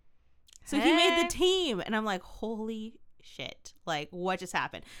 So he made the team, and I'm like, holy shit, like what just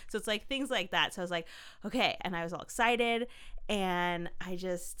happened? So it's like things like that. So I was like, okay, and I was all excited, and I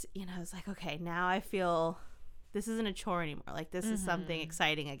just, you know, I was like, okay, now I feel this isn't a chore anymore. Like this is something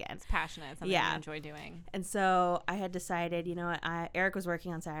exciting again. It's passionate, something you enjoy doing. And so I had decided, you know what, Eric was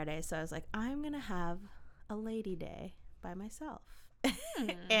working on Saturday, so I was like, I'm gonna have a lady day by myself.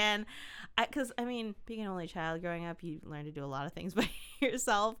 And because I mean, being an only child growing up, you learn to do a lot of things by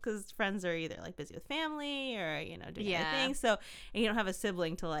yourself because friends are either like busy with family or, you know, doing other things. So, and you don't have a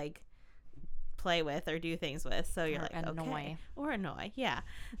sibling to like play with or do things with. So you're like, okay. Or annoy. Yeah.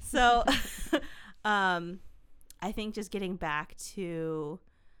 So I think just getting back to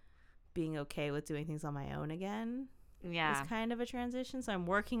being okay with doing things on my own again is kind of a transition. So I'm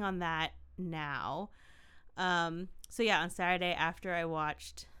working on that now. So yeah, on Saturday after I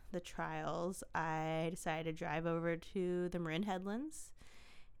watched the trials, I decided to drive over to the Marin Headlands,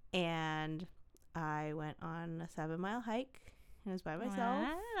 and I went on a 7-mile hike. It was by myself.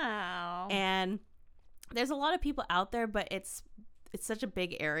 Wow. And there's a lot of people out there, but it's such a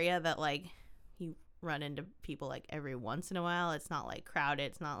big area that like you run into people like every once in a while. It's not like crowded.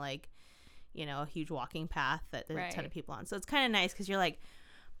 It's not like, you know, a huge walking path that there's a ton of people on. So it's kind of nice because you're like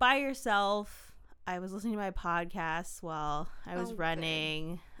by yourself. I was listening to my podcast while I was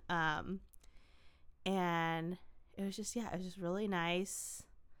running. And it was just, it was just really nice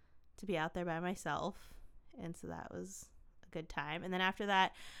to be out there by myself. And so that was a good time. And then after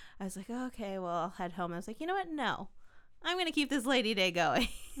that, I was like, oh, okay, well, I'll head home. I was like, you know what? No, I'm going to keep this lady day going.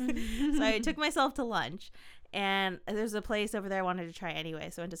 So I took myself to lunch. And there's a place over there I wanted to try anyway.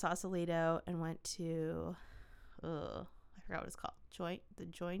 So I went to Sausalito and went to, I forgot what it's called. The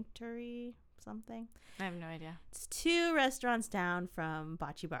Jointery something. I have no idea. It's 2 restaurants down from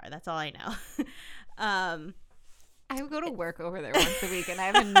Bocce Bar. That's all I know. I go to work over there once a week, and I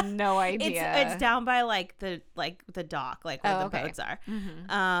have no idea. It's down by like the dock, like where the boats are.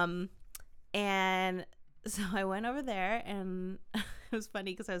 And so I went over there, and it was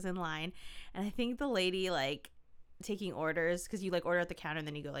funny because I was in line, and I think the lady like taking orders, because you like order at the counter and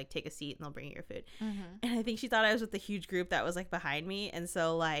then you go like take a seat and they'll bring you your food. And I think she thought I was with the huge group that was like behind me, and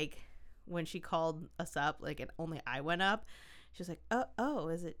so like when she called us up, like, and only I went up, she was like, oh,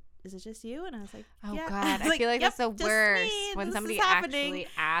 is it is it just you? And I was like, Oh yeah. God, I was feel like "Yep, that's the just worst me. when This somebody is happening." actually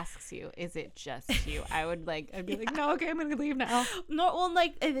asks you, "Is it just you?" I'd be like, "No, okay, I'm gonna leave now." No, well,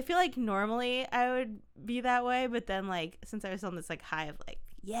 like I feel like normally I would be that way, but then like since I was on this like high of like,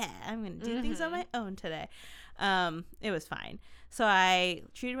 yeah, I'm gonna do things on my own today, it was fine. So I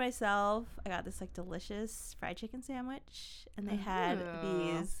treated myself. I got this like delicious fried chicken sandwich, and they had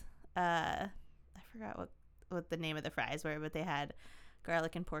these I forgot what the name of the fries were, but they had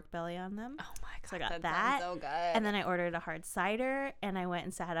garlic and pork belly on them. Oh my God, so I got that sounds so good. and then I ordered a hard cider, and I went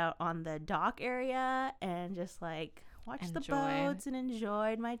and sat out on the dock area and just like watched the boats and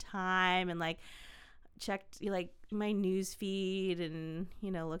enjoyed my time, and like checked like my news feed, and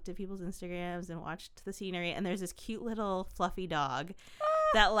looked at people's Instagrams and watched the scenery. And there's this cute little fluffy dog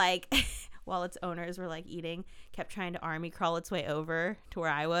that like while its owners were like eating, kept trying to army crawl its way over to where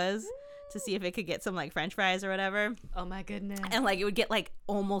I was to see if it could get some like French fries or whatever. Oh my goodness. And like it would get like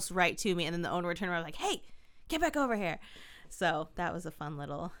almost right to me, and then the owner would turn around like, "Hey, get back over here." So that was a fun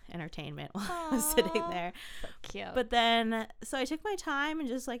little entertainment while I was sitting there. So cute. But then, so I took my time and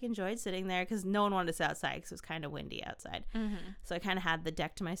just like enjoyed sitting there because no one wanted to sit outside because it was kind of windy outside. So I kind of had the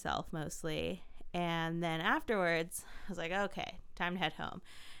deck to myself mostly. And then afterwards, I was like, okay, time to head home.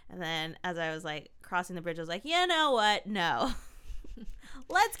 And then as I was like crossing the bridge, I was like, you know what? No.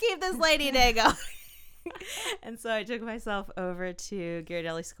 Let's keep this Lady Day going. And so I took myself over to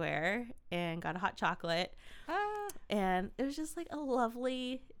Ghirardelli Square and got a hot chocolate. And it was just like a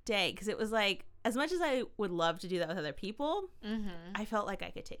lovely day because it was like, as much as I would love to do that with other people, I felt like I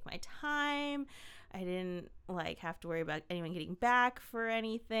could take my time. I didn't like have to worry about anyone getting back for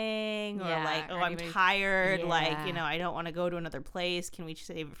anything, or like, oh, I'm tired. Like, I don't want to go to another place. Can we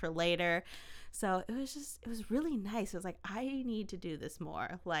save it for later? So it was really nice. It was like, I need to do this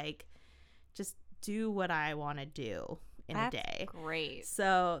more. Like, just do what I want to do in a day. Great.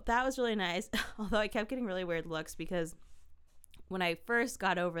 So that was really nice. Although I kept getting really weird looks because when I first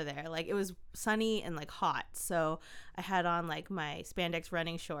got over there, like it was sunny and like hot. So I had on like my spandex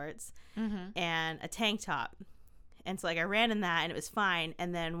running shorts and a tank top. And so like I ran in that and it was fine.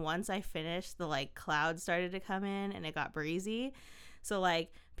 And then once I finished, the like clouds started to come in and it got breezy. So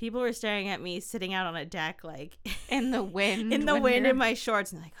like people were staring at me sitting out on a deck, like in the wind, in my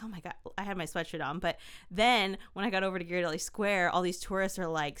shorts, and like, oh my God, I had my sweatshirt on. But then when I got over to Ghirardelli Square, all these tourists are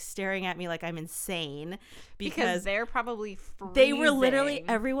like staring at me like I'm insane because they're probably freezing. They were literally,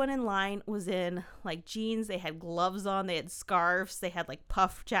 everyone in line was in like jeans. They had gloves on. They had scarves. They had like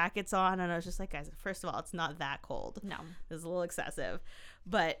puff jackets on. And I was just like, guys, first of all, it's not that cold. No, it was a little excessive.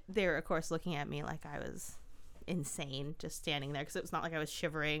 But they were, of course, looking at me like I was insane just standing there because it was not like I was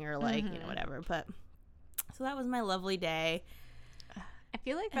shivering or like whatever. But so that was my lovely day. I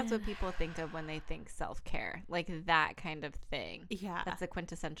feel like that's what people think of when they think self-care, like that kind of thing. Yeah, that's the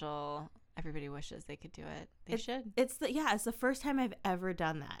quintessential. Everybody wishes they could do it. They should. It's the first time I've ever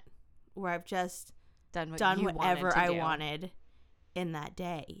done that, where I've just done whatever I wanted in that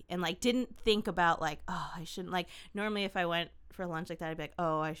day, and like didn't think about like, oh, I shouldn't, like normally if I went for lunch like that, I'd be like,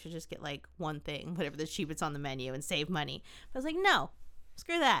 oh, I should just get like one thing, whatever the cheapest on the menu, and save money. But I was like, no,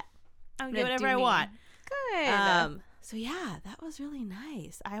 screw that. I'll get whatever I want. Good. So yeah, that was really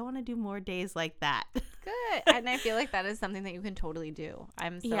nice. I want to do more days like that. Good. And I feel like that is something that you can totally do.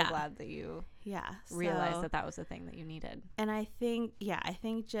 I'm so glad that you realized that was the thing that you needed. And I think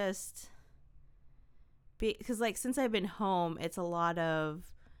just because like since I've been home, it's a lot of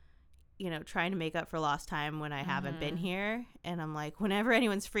trying to make up for lost time when I haven't been here. And I'm like, whenever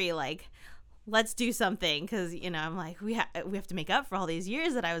anyone's free, like, let's do something. Because, I'm like, we have to make up for all these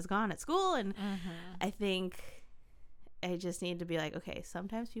years that I was gone at school. And I think I just need to be like, okay,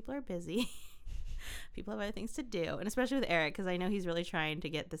 sometimes people are busy. People have other things to do. And especially with Eric, because I know he's really trying to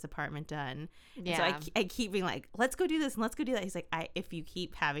get this apartment done. Yeah. And so I keep being like, let's go do this and let's go do that. He's like, if you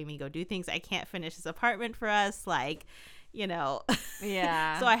keep having me go do things, I can't finish this apartment for us. Like, yeah.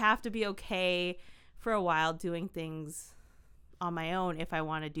 So I have to be okay for a while doing things on my own if I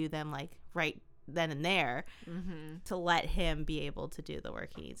want to do them like right then and there to let him be able to do the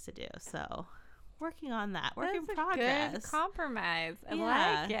work he needs to do. So working on that, work in progress. Good compromise. I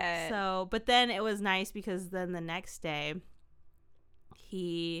like it. So, but then it was nice because then the next day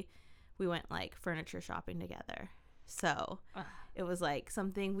we went like furniture shopping together. So it was like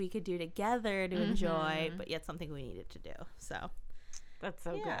something we could do together to enjoy, but yet something we needed to do. So that's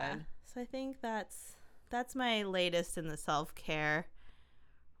so good. So I think that's my latest in the self-care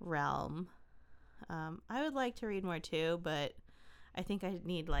realm. I would like to read more too, but I think I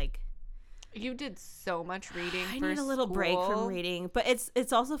need like, you did so much reading. I need a little break from reading, but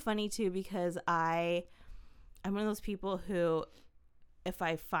it's also funny too because I'm one of those people who if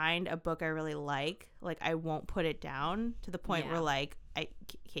I find a book I really like I won't put it down to the point where like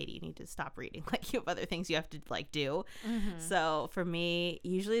Katie, you need to stop reading. Like you have other things you have to like do. So for me,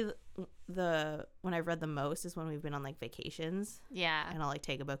 usually when I've read the most is when we've been on like vacations. Yeah. And I'll like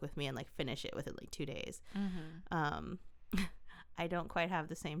take a book with me and like finish it within like 2 days. I don't quite have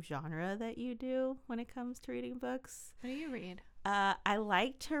the same genre that you do when it comes to reading books. What do you read? I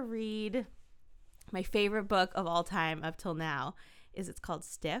like to read, my favorite book of all time up till now it's called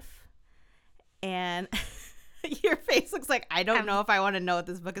Stiff. And your face looks like I don't know if I want to know what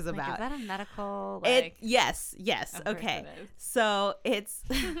this book is about. Is that a medical yes. Okay. So it's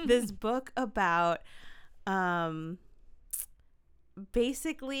this book about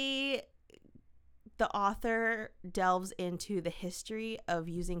basically the author delves into the history of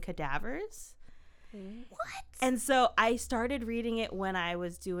using cadavers. What? And so I started reading it when I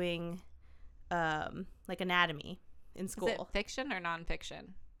was doing like anatomy in school. Is it fiction or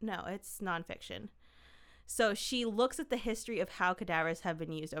nonfiction? No, it's nonfiction. So she looks at the history of how cadavers have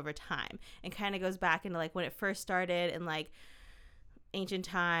been used over time and kind of goes back into like when it first started in like ancient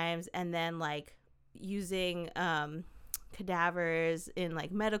times, and then like using cadavers in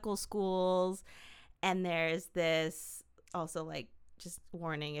like medical schools. And there's this also like, just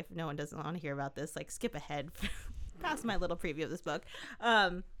warning if no one doesn't want to hear about this, like skip ahead past my little preview of this book.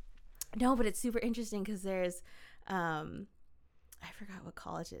 No, but it's super interesting because there's I forgot what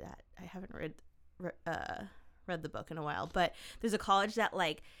college it's at. I haven't read the book in a while, but there's a college that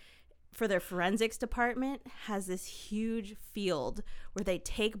like for their forensics department has this huge field where they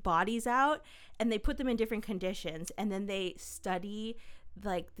take bodies out and they put them in different conditions, and then they study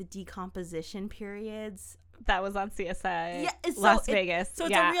like the decomposition periods. That was on CSI yeah, Las Vegas. So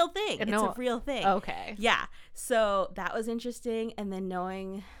it's a real thing. It's a real thing. Okay. Yeah. So that was interesting. And then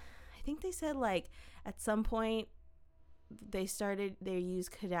knowing, I think they said like at some point they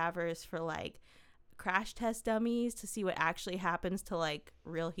used cadavers for like crash test dummies to see what actually happens to like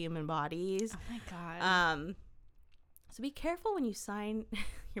real human bodies. Oh my God. So be careful when you sign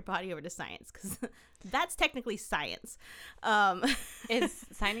your body over to science, because that's technically science. Is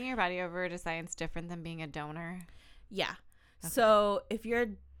signing your body over to science different than being a donor? Yeah. Okay. So if you're a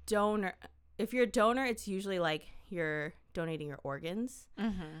donor, it's usually like you're donating your organs.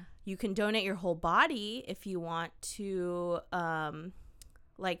 Mm-hmm. You can donate your whole body if you want to,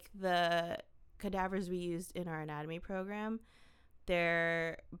 like the cadavers we used in our anatomy program.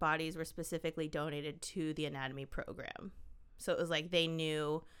 Their bodies were specifically donated to the anatomy program. So it was like they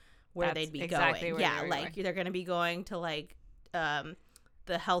knew where they'd be going. Yeah, like they're going to be going to like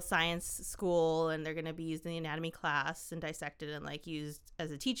the health science school, and they're going to be used in the anatomy class and dissected and like used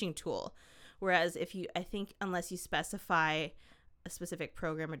as a teaching tool. Whereas I think unless you specify a specific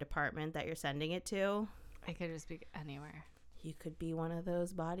program or department that you're sending it to, I could just be anywhere. You could be one of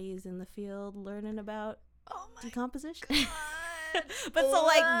those bodies in the field learning about decomposition. But so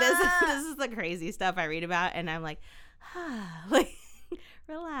like this is the crazy stuff I read about, and I'm like like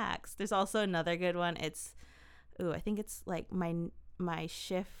relax. There's also another good one. It's I think it's like my night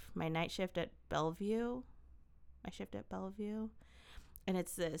shift at Bellevue. And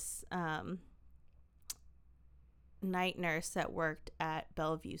it's this night nurse that worked at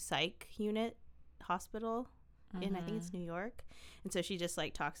Bellevue Psych Unit Hospital in I think it's New York. And so she just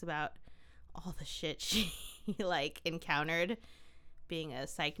like talks about all the shit she like encountered being a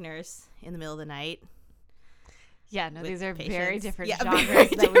psych nurse in the middle of the night. Yeah, no, these are patients. very different Very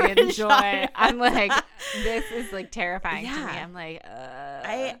genres that we enjoy. genres. I'm like, this is like terrifying to me. I'm like,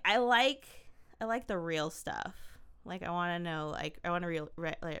 I like the real stuff. Like I want to know, like I want to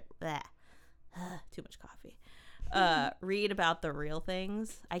too much coffee. Read about the real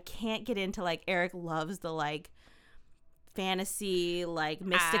things. I can't get into like Eric loves the like fantasy, like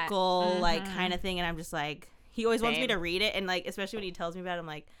mystical, like kind of thing, and I'm just like, he always wants me to read it, and like especially when he tells me about it, I'm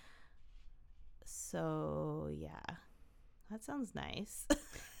like, so yeah, that sounds nice.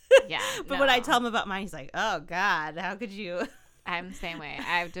 Yeah. But when I tell him about mine, he's like, oh God, how could you? I'm the same way.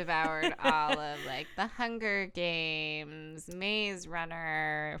 I've devoured all of like The Hunger Games, Maze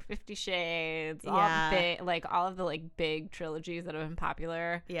Runner, 50 Shades, all of the like big trilogies that have been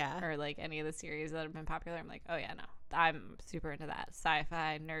popular. Yeah. Or like any of the series that have been popular. I'm like, oh yeah, no, I'm super into that.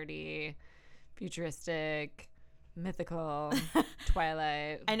 Sci-fi, nerdy, futuristic, mythical,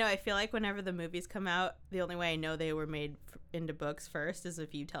 Twilight. I know. I feel like whenever the movies come out, the only way I know they were made into books first is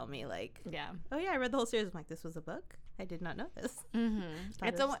if you tell me like, yeah, oh yeah, I read the whole series. I'm like, this was a book? I did not know this.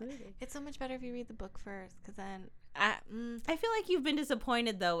 It's so much better if you read the book first, because then I feel like you've been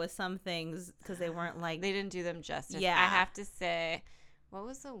disappointed though with some things because they weren't like, they didn't do them justice. Yeah, I have to say, what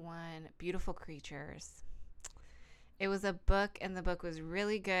was the one? Beautiful Creatures. It was a book, and the book was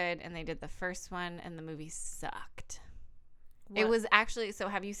really good, and they did the first one, and the movie sucked. It was actually, so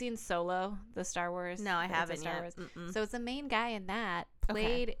have you seen Solo, the Star Wars? No, I haven't Star yet. Wars? So it's the main guy in that,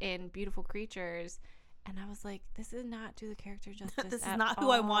 played in Beautiful Creatures, and I was like, this is not do the character justice. This is at not all.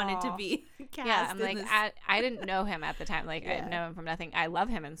 who I wanted to be cast. Yeah, I'm in like, this. I didn't know him at the time. Like, I know him from nothing. I love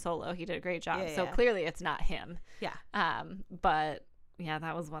him in Solo. He did a great job. Yeah, so yeah. clearly it's not him. Yeah. But yeah,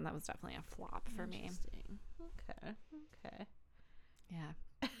 that was one that was definitely a flop for me. Interesting. Okay.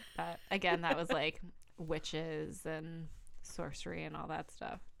 Yeah. But again, that was like witches and sorcery and all that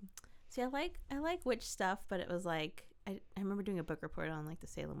stuff. See, I like witch stuff, but it was like I remember doing a book report on like the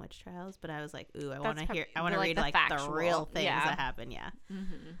Salem witch trials, but I was like, ooh, I want to read the like factual, the real things yeah. that happen. Yeah.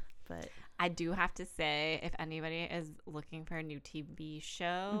 Mm-hmm. But I do have to say, if anybody is looking for a new TV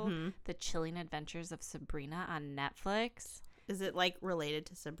show, The Chilling Adventures of Sabrina on Netflix. Is it like related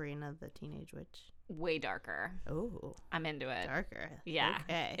to Sabrina the Teenage Witch? Way darker. Oh, I'm into it. darker. Yeah.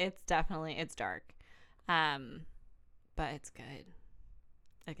 Okay. It's dark. But it's good.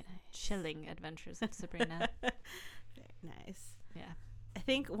 Like Chilling Adventures of Sabrina. Very nice. Yeah. I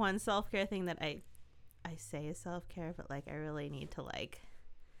think one self-care thing that I say is self-care, but like I really need to like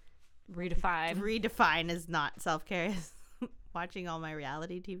redefine is not self-care, is watching all my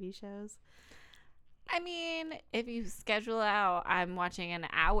reality TV shows. I mean, if you schedule out, I'm watching an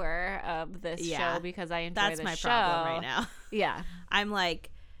hour of this show because I enjoy That's the my show. problem right now. Yeah. I'm like,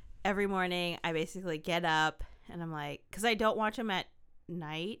 every morning I basically get up and I'm like, because I don't watch them at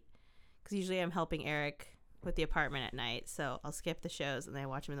night, because usually I'm helping Eric with the apartment at night, so I'll skip the shows and then I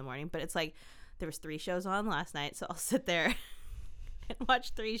watch them in the morning. But it's like there was 3 shows on last night, so I'll sit there and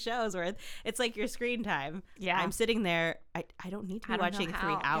watch 3 shows worth. It's like your screen time. Yeah. I'm sitting there. I don't need to be watching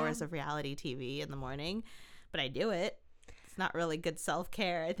 3 hours Yeah. of reality TV in the morning, but I do it. It's not really good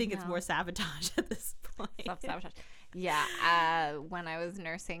self-care. I think it's more sabotage at this point. Self-sabotage. Yeah. When I was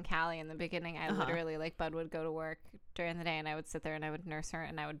nursing Callie in the beginning, I literally, like, Bud would go to work during the day and I would sit there and I would nurse her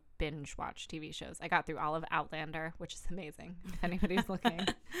and I would binge watch TV shows. I got through all of Outlander, which is amazing. If anybody's looking,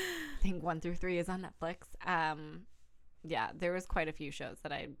 I think 1 through 3 is on Netflix. Yeah, there was quite a few shows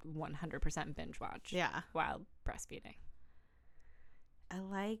that I 100% binge watched. Yeah. While breastfeeding. I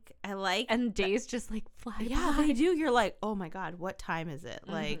like And days just like fly yeah, by. they do. You're like, oh my God, what time is it?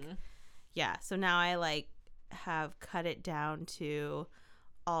 Like, yeah. So now I like have cut it down to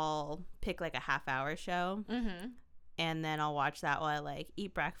I'll pick like a half-hour show, and then I'll watch that while I like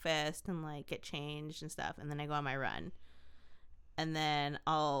eat breakfast and like get changed and stuff, and then I go on my run. And then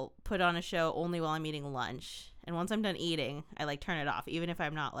I'll put on a show only while I'm eating lunch. And once I'm done eating, I like turn it off, even if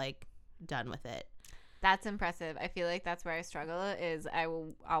I'm not like done with it. That's impressive. I feel like that's where I struggle is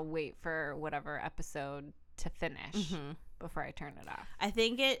I'll wait for whatever episode to finish before I turn it off. I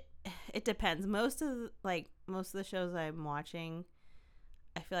think it depends. Most of the shows I'm watching,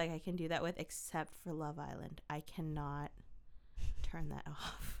 I feel like I can do that with, except for Love Island. I cannot turn that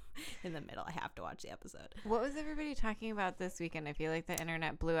off in the middle. I have to watch the episode. What was everybody talking about this weekend? I feel like the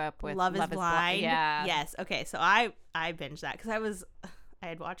internet blew up with Love is Blind. Yeah. Yes. Okay. So I binged that because I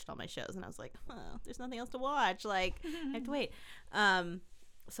had watched all my shows and I was like, oh, there's nothing else to watch. Like, I have to wait.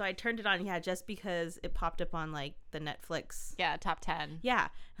 So I turned it on, just because it popped up on like the Netflix. Yeah, top 10. Yeah. And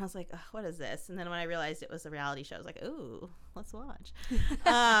I was like, oh, what is this? And then when I realized it was a reality show, I was like, ooh, let's watch.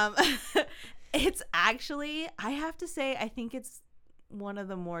 It's actually, I have to say, I think it's one of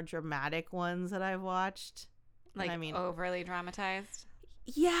the more dramatic ones that I've watched. Like, I mean, overly dramatized.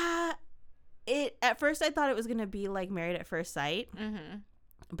 Yeah. At first I thought it was going to be like Married at First Sight.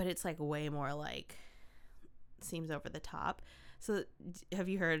 But it's like way more like, seems over the top. So have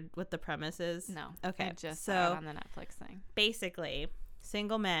you heard what the premise is? No. Okay. I just so saw it on the Netflix thing. Basically,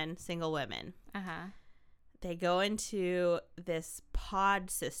 single men, single women. Uh-huh. They go into this pod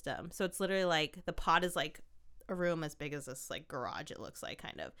system. So it's literally like the pod is like a room as big as this like garage, it looks like,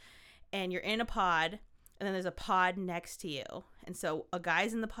 kind of. And you're in a pod and then there's a pod next to you. And so a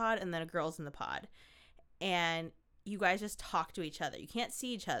guy's in the pod and then a girl's in the pod. And you guys just talk to each other. You can't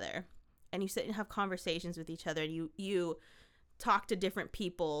see each other. And you sit and have conversations with each other. And you talk to different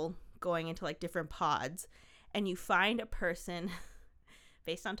people going into like different pods. And you find a person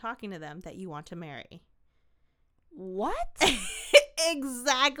based on talking to them that you want to marry. What?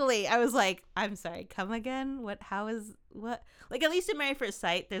 Exactly. I was like, I'm sorry, come again? What? Like, at least in Married at First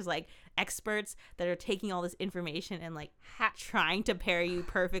Sight, there's like experts that are taking all this information and like trying to pair you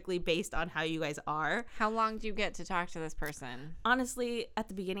perfectly based on how you guys are. How long do you get to talk to this person? Honestly, at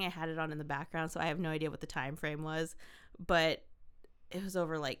the beginning I had it on in the background, so I have no idea what the time frame was, but it was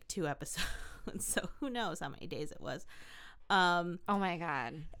over like 2 episodes. So who knows how many days it was. Oh my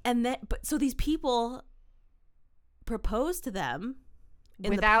God. And then so these people propose to them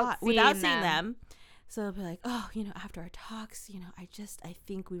without seeing them. So they'll be like, oh, after our talks, I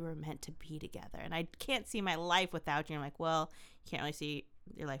think we were meant to be together, and I can't see my life without you. And I'm like, well, you can't really see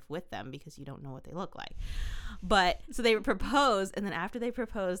your life with them because you don't know what they look like. But so they propose, and then after they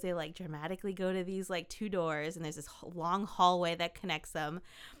propose, they like dramatically go to these like 2 doors, and there's this long hallway that connects them,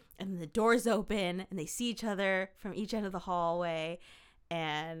 and the doors open, and they see each other from each end of the hallway.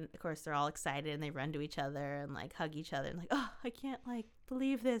 And of course they're all excited, and they run to each other and like hug each other and like, oh, I can't like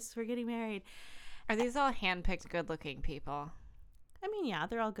believe this, we're getting married. Are these all hand-picked good-looking people? I mean, yeah,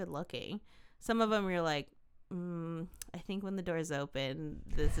 they're all good looking. Some of them you're like, I think when the doors open,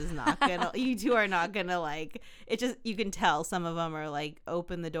 this is not gonna you two are not gonna like it. Just, you can tell some of them are like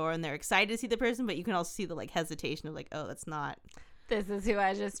open the door and they're excited to see the person, but you can also see the like hesitation of like, oh, that's not, this is who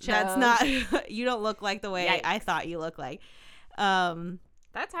I just chose. that's not you don't look like the way I thought you look like.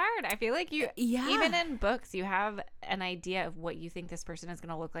 That's hard. I feel like even in books, you have an idea of what you think this person is going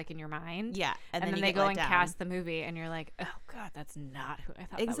to look like in your mind. Yeah. And then they go and cast the movie, and you're like, oh, God, that's not who I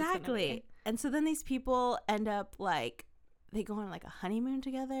thought that was going to be. And so then these people end up like, they go on like a honeymoon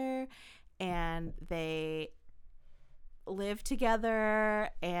together, and they live together,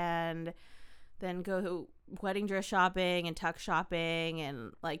 and then go wedding dress shopping and tux shopping,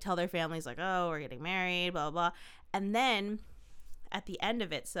 and like tell their families like, oh, we're getting married, blah, blah, blah. And then at the end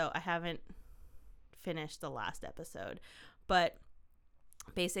of it, so I haven't finished the last episode, but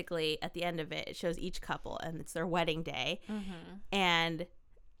basically at the end of it, it shows each couple, and it's their wedding day. Mm-hmm. And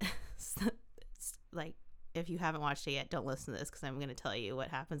like, if you haven't watched it yet, don't listen to this because I'm going to tell you what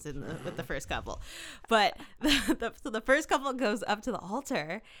happens with the first couple. But so the first couple goes up to the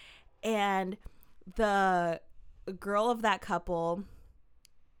altar, and the girl of that couple,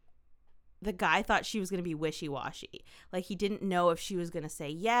 the guy thought she was going to be wishy-washy. Like, he didn't know if she was going to say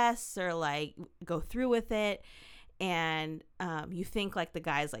yes or like go through with it. And you think like the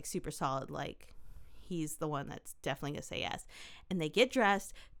guy's like super solid, like he's the one that's definitely going to say yes. And they get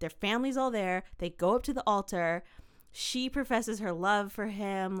dressed, their family's all there, they go up to the altar. She professes her love for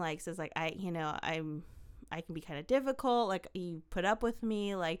him, like says like, I can be kind of difficult, like you put up with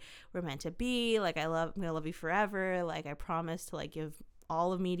me, like we're meant to be, like I'm going to love you forever, like I promise to like give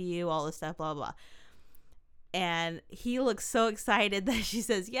all of me to you, all this stuff, blah, blah. And he looks so excited that she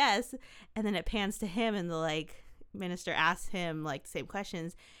says yes. And then it pans to him, and the like minister asks him like the same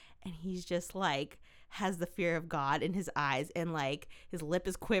questions, and he's just like has the fear of God in his eyes, and like his lip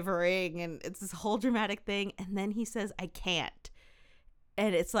is quivering, and it's this whole dramatic thing. And then he says, I can't.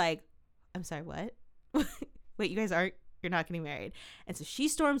 And it's like, I'm sorry, what? Wait, you're not getting married. And so she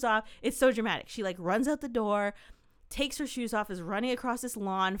storms off. It's so dramatic. She like runs out the door, takes her shoes off, is running across this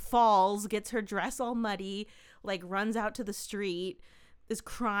lawn, falls, gets her dress all muddy, like runs out to the street, is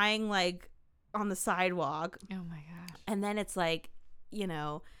crying like on the sidewalk. Oh my gosh. And then it's like,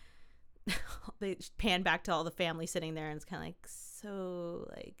 they pan back to all the family sitting there, and it's kind of like, so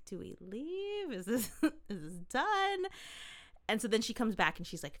like, do we leave? Is this done? And so then she comes back, and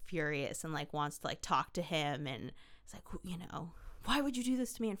she's like furious and like wants to like talk to him, and it's like, why would you do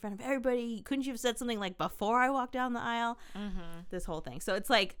this to me in front of everybody? Couldn't you have said something like before I walked down the aisle? Mm-hmm. This whole thing. So it's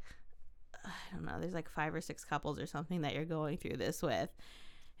like, I don't know, there's like 5 or 6 couples or something that you're going through this with.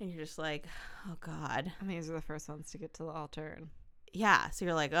 And you're just like, oh God. And these are the first ones to get to the altar. Yeah. So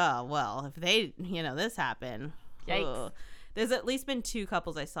you're like, oh, well, if they, this happened. Yikes. Ugh. There's at least been 2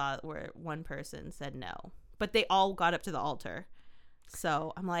 couples I saw where one person said no. But they all got up to the altar.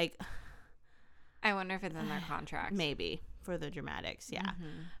 So I'm like, I wonder if it's in their contract. Maybe. For the dramatics, yeah.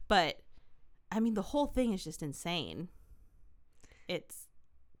 Mm-hmm. But I mean, the whole thing is just insane.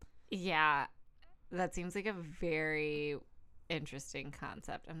 Yeah, that seems like a very interesting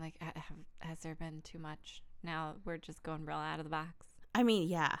concept. I'm like, has there been too much? Now we're just going real out of the box. I mean,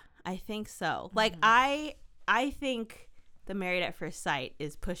 yeah, I think so. Mm-hmm. Like, I think the Married at First Sight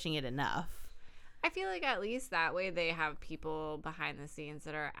is pushing it enough. I feel like at least that way they have people behind the scenes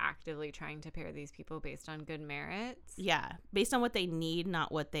that are actively trying to pair these people based on good merits. Yeah, based on what they need,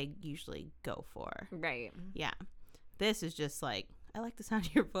 not what they usually go for. Right. Yeah. This is just like, I like the sound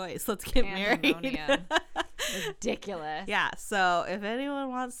of your voice. Let's get married. Ridiculous. Yeah, so if anyone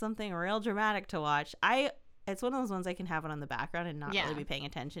wants something real dramatic to watch, it's one of those ones I can have it on the background and not really be paying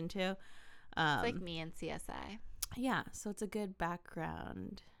attention to. It's like me and CSI. Yeah, so it's a good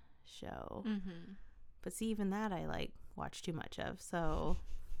background show. Mm-hmm. But see, even that I like watch too much of, so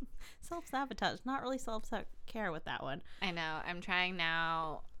self-sabotage, not really self-care with that one. I know. I'm trying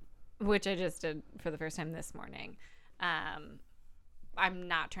now, which I just did for the first time this morning. I'm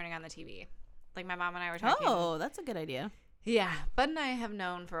not turning on the TV. Like my mom and I were talking. Oh, that's a good idea. Yeah, Bud and I have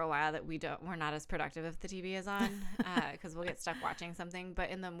known for a while that we're not as productive if the TV is on, because we'll get stuck watching something.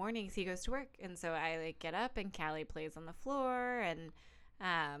 But in the mornings he goes to work, and so I like get up and Callie plays on the floor, and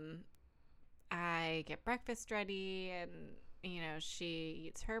I get breakfast ready, and she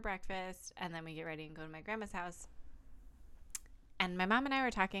eats her breakfast, and then we get ready and go to my grandma's house. And my mom and I were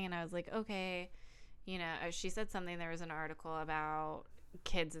talking, and I was like, okay, she said something. There was an article about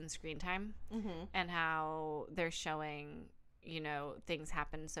kids and screen time, and how they're showing things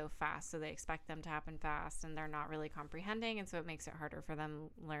happen so fast, so they expect them to happen fast, and they're not really comprehending, and so it makes it harder for them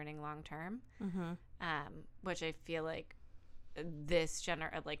learning long term. Which I feel like this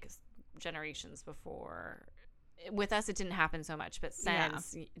generations before, with us it didn't happen so much, but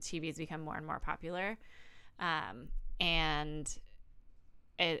since TV's become more and more popular, and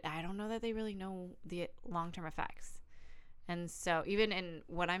I don't know that they really know the long-term effects. And so even in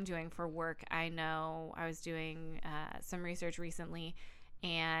what I'm doing for work, I know I was doing some research recently,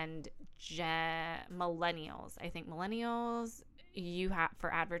 and millennials, you have,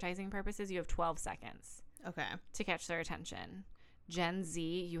 for advertising purposes, you have 12 seconds to catch their attention. Gen Z,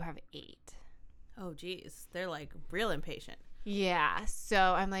 you have 8. Oh, geez. They're like real impatient. Yeah. So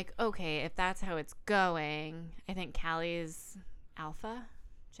I'm like, okay, if that's how it's going, I think Callie's Alpha.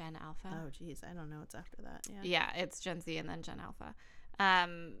 Gen Alpha. Oh, geez. I don't know what's after that. Yeah, it's Gen Z and then Gen Alpha.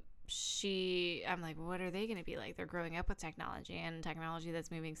 I'm like, what are they going to be like? They're growing up with technology that's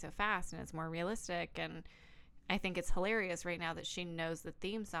moving so fast, and it's more realistic. And I think it's hilarious right now that she knows the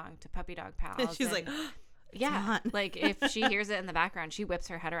theme song to Puppy Dog Pals. She's like, yeah, like if she hears it in the background, she whips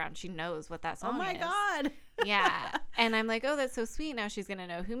her head around. She knows what that song is. Oh my God. Yeah. And I'm like, oh, that's so sweet. Now she's going to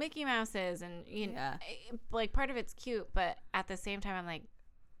know who Mickey Mouse is. And, like part of it's cute, but at the same time, I'm like,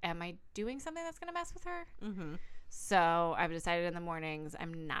 am I doing something that's going to mess with her? So I've decided in the mornings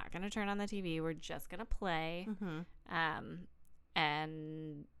I'm not going to turn on the TV. We're just going to play.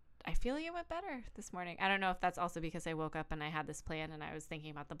 And I feel like it went better this morning. I don't know if that's also because I woke up and I had this plan and I was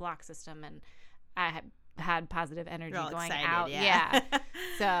thinking about the block system, and I had positive energy going excited, out. Yeah.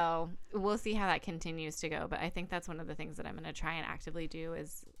 So we'll see how that continues to go. But I think that's one of the things that I'm going to try and actively do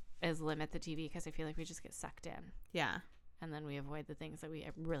is limit the TV, because I feel like we just get sucked in. Yeah. And then we avoid the things that we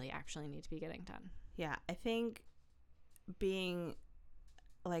really actually need to be getting done. Yeah. I think being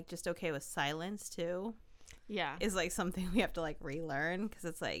like just okay with silence too is like something we have to like relearn, because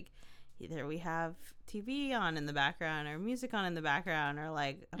it's like either we have TV on in the background or music on in the background or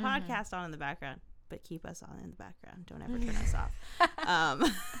like a podcast on in the background, but keep us on in the background. Don't ever turn us off.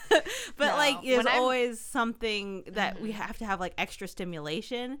 But no, like there's always something that we have to have like extra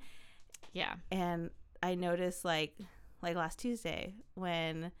stimulation. Yeah. And I noticed like last Tuesday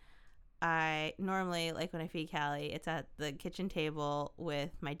when I normally, like when I feed Callie, it's at the kitchen table with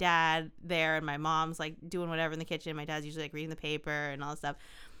my dad there, and my mom's like doing whatever in the kitchen. My dad's usually like reading the paper and all this stuff.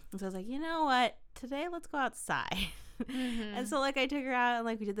 And so I was like, you know what? Today, let's go outside. And so like I took her out and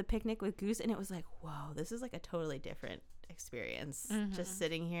like we did the picnic with Goose, and it was like, whoa, this is like a totally different experience. Just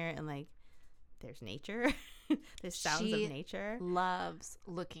sitting here and like there's nature. There's sounds of nature. Loves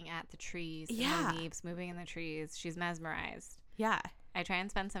looking at the trees and the leaves moving in the trees. She's mesmerized. Yeah. I try and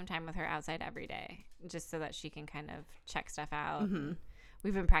spend some time with her outside every day just so that she can kind of check stuff out.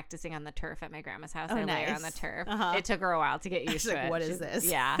 We've been practicing on the turf at my grandma's house. I lay her on the turf. It took her a while to get used to it. What is this?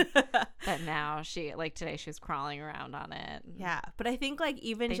 Yeah. But now she, like today, she was crawling around on it. Yeah. But I think like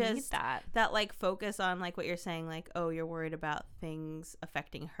even just that like focus on like what you're saying, like, oh, you're worried about things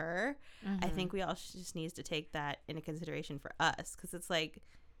affecting her. I think we all just needs to take that into consideration for us, because it's like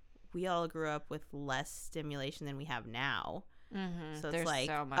we all grew up with less stimulation than we have now. So it's like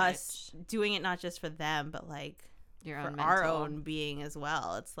so us doing it not just for them, but like for our own being as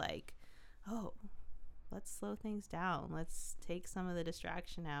well. It's like, oh, let's slow things down. Let's take some of the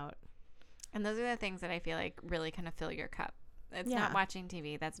distraction out. And those are the things that I feel like really kind of fill your cup. It's not watching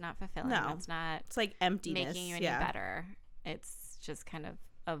TV. That's not fulfilling. No. It's not. It's like emptiness. Making you any better. It's just kind of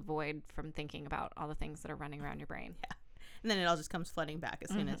a void from thinking about all the things that are running around your brain. Yeah. And then it all just comes flooding back as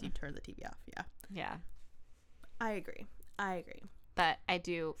soon as you turn the TV off. Yeah. Yeah. I agree. But I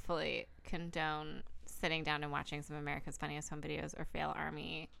do fully condone sitting down and watching some America's Funniest Home Videos or Fail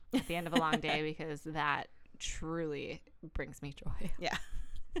Army at the end of a long day, because that truly brings me joy. Yeah.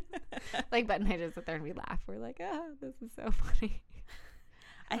 Like, Bud and I just sit there and we laugh. We're like, oh, this is so funny.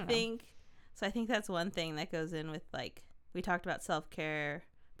 I think that's one thing that goes in with, like, we talked about self-care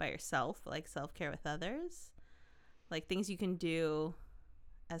by yourself, like self-care with others, like things you can do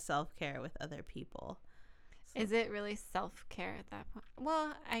as self-care with other people. So, is it really self-care at that point?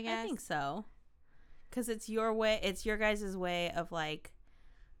 Well, I guess. I think so. Because it's your way, it's your guys' way of like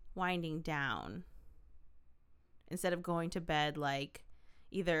winding down instead of going to bed like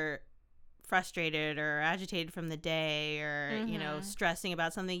either frustrated or agitated from the day or you know stressing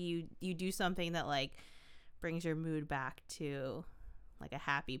about something, you do something that like brings your mood back to like a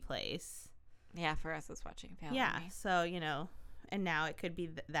happy place. Yeah, for us it's watching Family. Yeah, so you know, and now it could be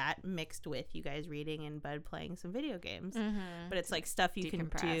that mixed with you guys reading and Bud playing some video games. But it's like stuff you can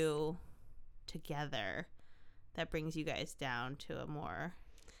do together that brings you guys down to a more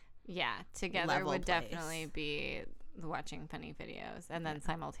together would place. Definitely be watching funny videos, and then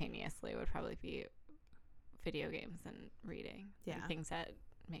simultaneously would probably be video games and reading. Yeah, things that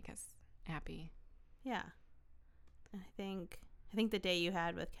make us happy. Yeah, I think the day you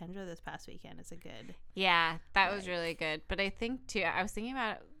had with Kendra this past weekend is a good. Yeah, that was really good. But I think too, I was thinking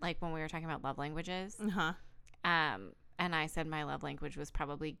about like when we were talking about love languages. And I said my love language was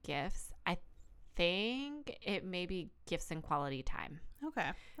probably gifts. I think it may be gifts and quality time.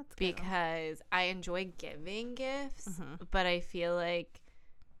 Okay, that's good. Because I enjoy giving gifts, but I feel like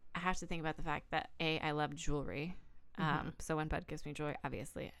I have to think about the fact that I love jewelry. So when Bud gives me jewelry,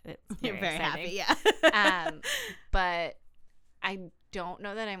 obviously it's very exciting. Happy. Yeah. But I don't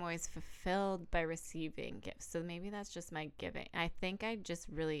know that I'm always fulfilled by receiving gifts. So maybe that's just my giving. I think I just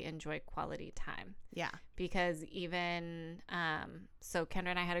really enjoy quality time. Yeah. Because even, so Kendra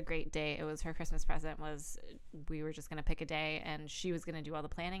and I had a great day. It was her Christmas present we were just going to pick a day and she was going to do all the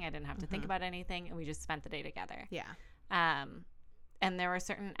planning. I didn't have to think about anything and we just spent the day together. Yeah. And there were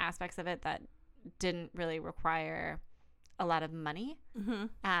certain aspects of it that didn't really require a lot of money.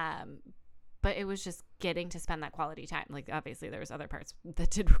 But it was just getting to spend that quality time. Like, obviously, there was other parts that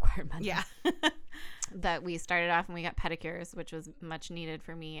did require money. Yeah. That we started off and we got pedicures, which was much needed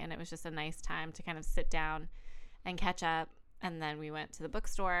for me. And it was just a nice time to kind of sit down and catch up. And then we went to the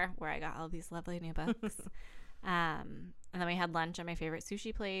bookstore where I got all these lovely new books. And then we had lunch at my favorite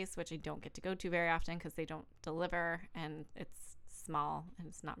sushi place, which I don't get to go to very often because they don't deliver. And it's small and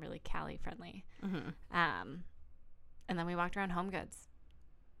it's not really Cali friendly. And then we walked around Home Goods.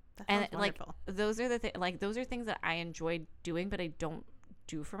 And wonderful. Like those are things that I enjoy doing, but I don't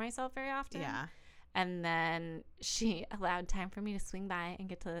do for myself very often. Yeah. And then she allowed time for me to swing by and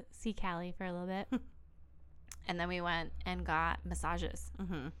get to see Callie for a little bit. And then we went and got massages,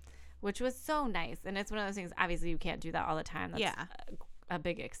 which was so nice. And it's one of those things. Obviously, you can't do that all the time. That's a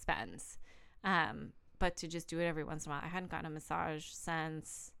big expense. But to just do it every once in a while. I hadn't gotten a massage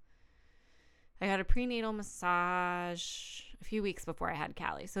since I got a prenatal massage a few weeks before I had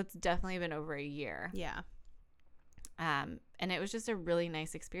Callie. So it's definitely been over a year. Yeah. And it was just a really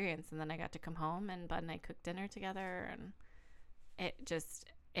nice experience. And then I got to come home and Bud and I cooked dinner together. And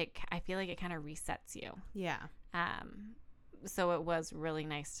I feel like it kind of resets you. Yeah. So it was really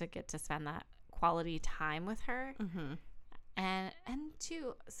nice to get to spend that quality time with her. And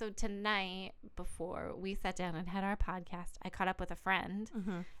too, so tonight before we sat down and had our podcast, I caught up with a friend.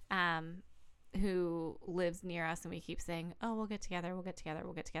 Who lives near us, and we keep saying, oh, we'll get together,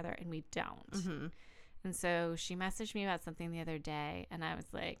 and we don't. And so she messaged me about something the other day, and I was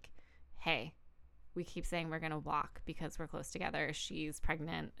like, hey, we keep saying we're going to walk because we're close together. She's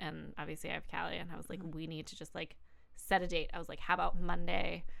pregnant, and obviously I have Callie, and I was like, we need to just like set a date. I was like, how about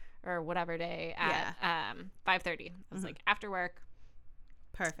Monday or whatever day at 5:30? I was like, after work.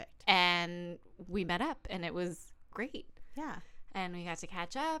 Perfect. And we met up, and it was great. Yeah. And we got to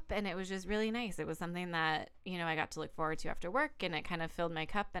catch up, and it was just really nice. It was something that, you know, I got to look forward to after work, and it kind of filled my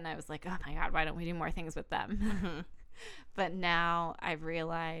cup, and I was like, oh, my God, why don't we do more things with them? But now I've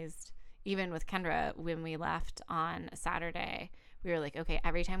realized, even with Kendra, when we left on Saturday, we were like, okay,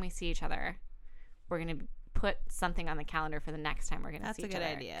 every time we see each other, we're going to put something on the calendar for the next time we're going to see each other.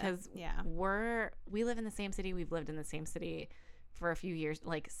 That's a good idea. Because we live in the same city. We've lived in the same city for a few years,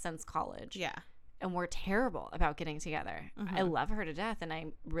 like since college. Yeah. And we're terrible about getting together. I love her to death, and I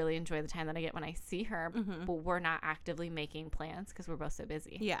really enjoy the time that I get when I see her, but we're not actively making plans because we're both so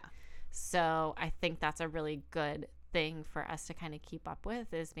busy. Yeah. So I think that's a really good thing for us to kind of keep up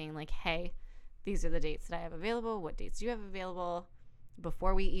with, is being like, hey, these are the dates that I have available. What dates do you have available?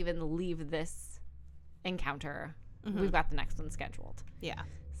 Before we even leave this encounter, we've got the next one scheduled. Yeah.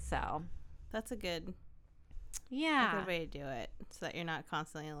 So that's a good way to do it, so that you're not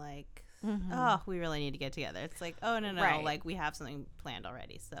constantly like, oh, we really need to get together. It's like, oh, no, right. Like we have something planned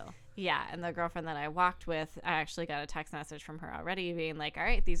already. So yeah. And the girlfriend that I walked with, I actually got a text message from her already being like, all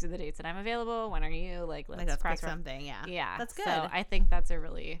right, these are the dates that I'm available. When are you? Like, let's pick something. Yeah. Yeah. That's good. So I think that's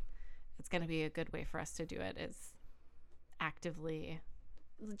it's going to be a good way for us to do it, is actively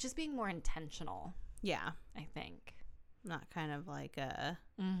just being more intentional. Yeah. I think. Not kind of like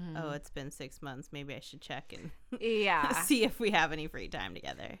oh, it's been 6 months. Maybe I should check and Yeah. see if we have any free time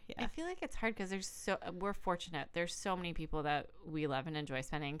together. Yeah. I feel like it's hard because we're fortunate. There's so many people that we love and enjoy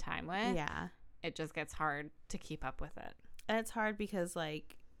spending time with. Yeah. It just gets hard to keep up with it. And it's hard because,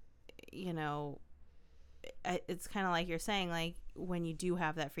 like, you know, it's kind of like you're saying, like, when you do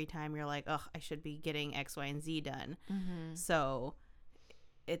have that free time, you're like, oh, I should be getting X, Y, and Z done. So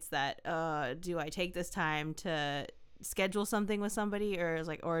it's that, do I take this time to schedule something with somebody,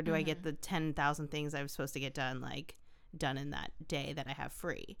 or do I get the 10,000 things I was supposed to get done, like, done in that day that I have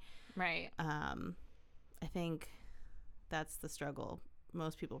free? Right. I think that's the struggle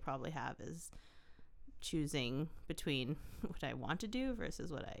most people probably have, is choosing between what I want to do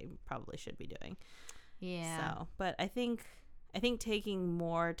versus what I probably should be doing. Yeah. So, but I think taking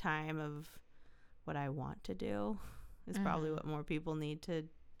more time of what I want to do is probably what more people need to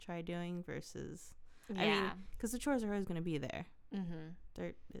try doing versus, I mean, because the chores are always going to be there.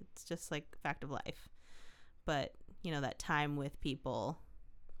 It's just like fact of life. But, you know, that time with people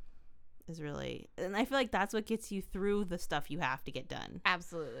is really, and I feel like that's what gets you through the stuff you have to get done.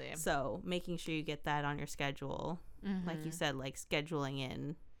 Absolutely. So making sure you get that on your schedule, like you said, like scheduling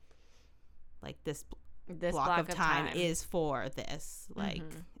in, like this block of time is for this, like,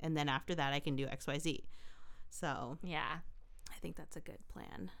 and then after that I can do XYZ. So yeah, I think that's a good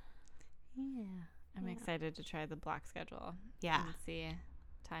plan. Yeah, I'm excited to try the block schedule. Yeah, and see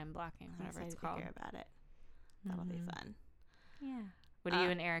time blocking, whatever it's called. Hear about it. That'll be fun. Yeah. What do you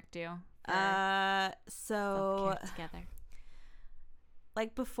and Eric do? So together.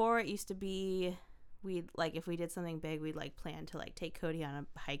 Like before, it used to be we'd like, if we did something big, we'd like plan to like take Cody on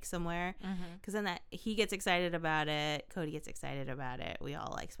a hike somewhere, because then that he gets excited about it, Cody gets excited about it, we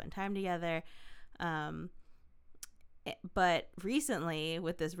all like spend time together. But recently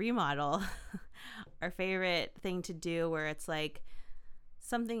with this remodel, our favorite thing to do, where it's like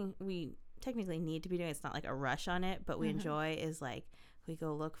something we technically need to be doing, it's not like a rush on it, but we enjoy, is like we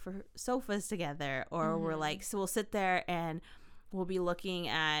go look for sofas together, or we're like, so we'll sit there and we'll be looking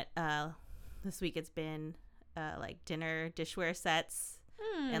at this week it's been like dinner dishware sets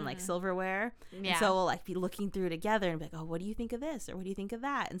and like silverware. And so we'll like be looking through together and be like, oh, what do you think of this, or what do you think of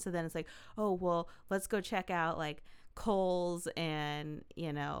that? And so then it's like, oh, well, let's go check out like Kohl's and,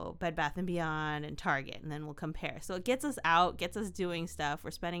 you know, Bed Bath and Beyond and Target, and then we'll compare. So it gets us out, gets us doing stuff,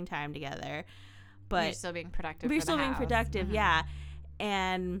 we're spending time together, but you're still being productive. We're still being productive, yeah.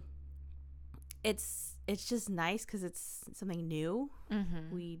 And it's just nice because it's something new.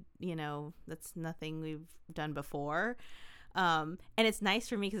 We, you know, that's nothing we've done before. And it's nice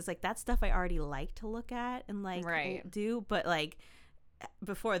for me because it's like that stuff I already like to look at and like do, but like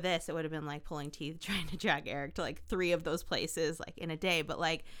before this it would have been like pulling teeth trying to drag Eric to like 3 of those places like in a day. But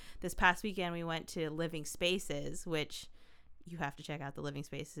like this past weekend we went to Living Spaces, which you have to check out the Living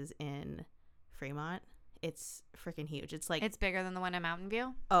Spaces in Fremont. It's freaking huge. It's like, it's bigger than the one in Mountain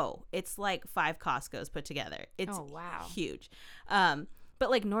View. Oh, it's like 5 Costco's put together. It's huge. But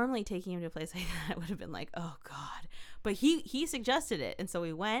like normally taking him to a place like that would have been like, oh God. But he suggested it, and so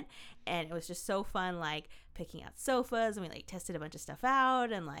we went, and it was just so fun, like picking out sofas, and we like tested a bunch of stuff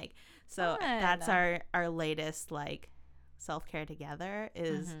out, and like, so that's our latest like self-care together,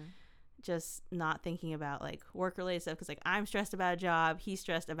 is just not thinking about like work related stuff, because like I'm stressed about a job, he's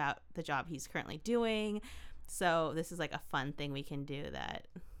stressed about the job he's currently doing. So this is like a fun thing we can do that,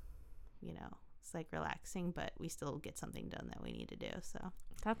 you know, it's like relaxing, but we still get something done that we need to do. So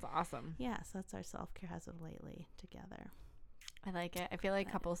that's awesome. Yeah, so that's our self-care as of lately together. I like it. I feel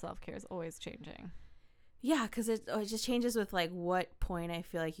like couple self-care is always changing. Yeah, because it just changes with like what point I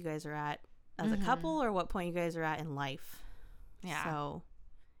feel like you guys are at as a couple, or what point you guys are at in life. Yeah. So,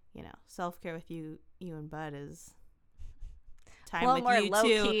 you know, self-care with you and Bud is time with more you low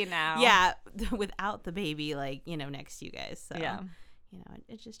too. Key now. Yeah, without the baby, like, you know, next to you guys. So, yeah, you know,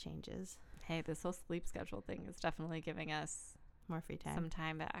 it just changes. Hey, this whole sleep schedule thing is definitely giving us more free time, some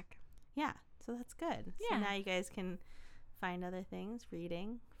time back. Yeah, so that's good. Yeah. So now you guys can find other things,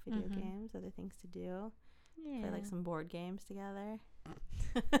 reading, video games, other things to do. Yeah. Play like some board games together.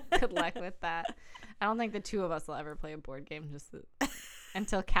 Good luck with that. I don't think the 2 of us will ever play a board game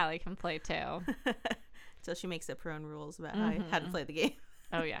until Callie can play too. So she makes up her own rules about how to play the game.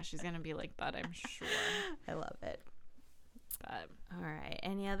 Oh yeah, she's gonna be like Bud, I'm sure. I love it. But all right,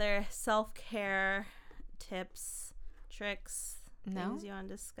 any other self-care tips, tricks, things you want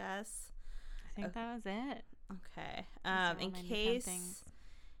to discuss? I think that was it. Okay. In case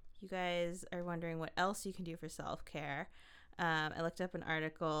you guys are wondering what else you can do for self-care, I looked up an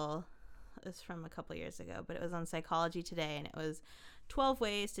article. It was from a couple years ago, but it was on Psychology Today, and it was 12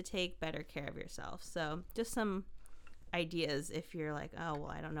 ways to take better care of yourself. So just some ideas if you're like, oh, well,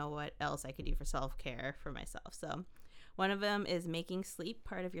 I don't know what else I could do for self-care for myself. So one of them is making sleep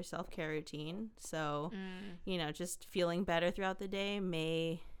part of your self-care routine. So, just feeling better throughout the day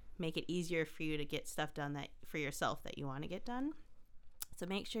may make it easier for you to get stuff done that for yourself that you want to get done. So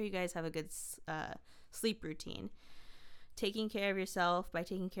make sure you guys have a good sleep routine. Taking care of yourself by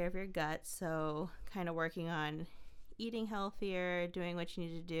taking care of your gut. So kind of working on eating healthier, doing what you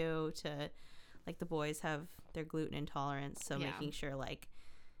need to do to, like the boys have their gluten intolerance. So making sure like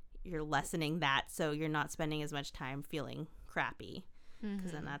you're lessening that so you're not spending as much time feeling crappy,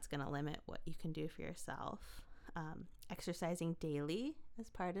 because then that's going to limit what you can do for yourself. Exercising daily as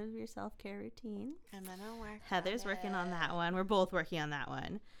part of your self-care routine. I'm gonna work. Heather's working on that one. We're both working on that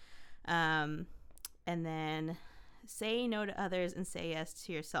one. And then say no to others and say yes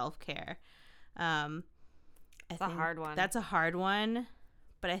to your self-care. It's a hard one. That's a hard one,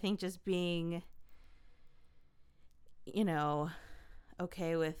 but I think just being,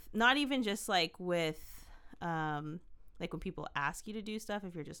 okay with not even just like with like when people ask you to do stuff,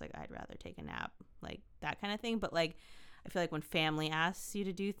 if you're just like, I'd rather take a nap, like that kind of thing. But like I feel like when family asks you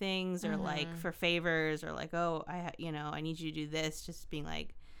to do things or like for favors or like, oh, I need you to do this, just being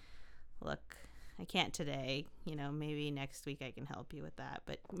like, look, I can't today, maybe next week I can help you with that.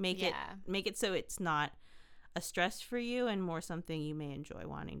 But make it so it's not a stress for you and more something you may enjoy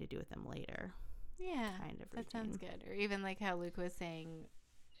wanting to do with them later. Yeah, kind of routine. That sounds good. Or even like how Luke was saying,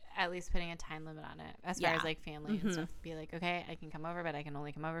 at least putting a time limit on it as far as like family and stuff. Be like, okay, I can come over, but I can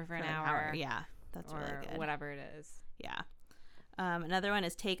only come over for an hour. Yeah, that's really good. Whatever it is. Yeah. Another one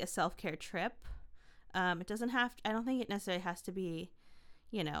is take a self-care trip. It doesn't have to, I don't think it necessarily has to be,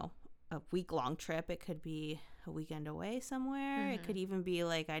 a week-long trip. It could be a weekend away somewhere. It could even be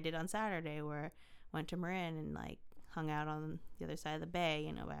like I did on Saturday, where I went to Marin and like hung out on the other side of the bay,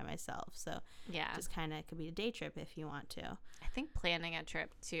 by myself. So just kind of could be a day trip if you want to. I think planning a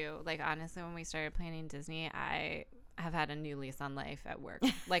trip too, like honestly, when we started planning Disney, I have had a new lease on life at work.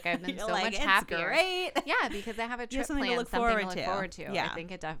 Like I've been so much happier. Great. Yeah, because I have a trip something planned, to look forward to. Yeah. I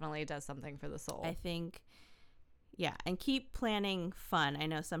think it definitely does something for the soul. I think, and keep planning fun. I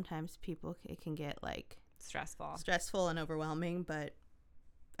know sometimes it can get like stressful and overwhelming, but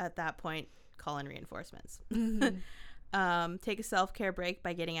at that point, call in reinforcements. Take a self-care break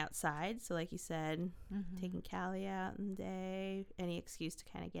by getting outside. So like you said, taking Callie out in the day, any excuse to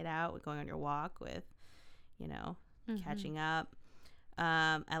kind of get out, going on your walk with, catching up.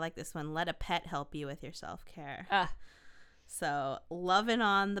 I like this one. Let a pet help you with your self-care. So loving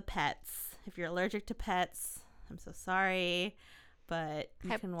on the pets. If you're allergic to pets, I'm so sorry, but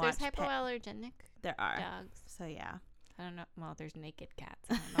you can watch. There's hypoallergenic. There are dogs. So yeah. I don't know. Well, there's naked cats.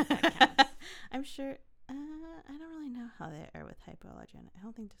 I don't know if that counts. I'm sure. I don't really know how they are with hypoallergenic. I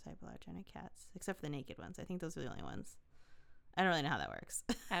don't think there's hypoallergenic cats, except for the naked ones. I think those are the only ones. I don't really know how that works.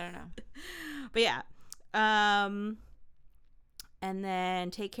 I don't know. But yeah. And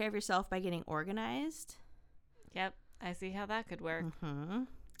then take care of yourself by getting organized. Yep. I see how that could work.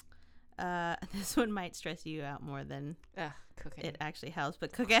 This one might stress you out more than cooking. It actually helps,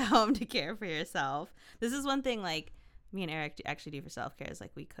 but cook at home to care for yourself. This is one thing like me and Eric actually do for self-care is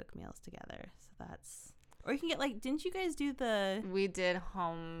like we cook meals together. So that's... Or you can get like, didn't you guys do the... We did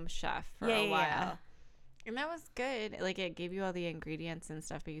Home Chef for a while. Yeah. And that was good. Like it gave you all the ingredients and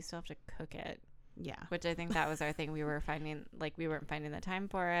stuff, but you still have to cook it. Yeah. Which I think that was our thing. We weren't finding the time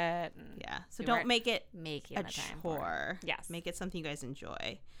for it. So don't make it a chore. Yes. Make it something you guys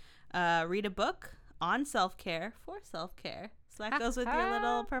enjoy. Read a book on self-care for self-care. So that goes with your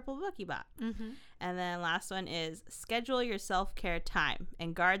little purple book you bought. And then last one is schedule your self-care time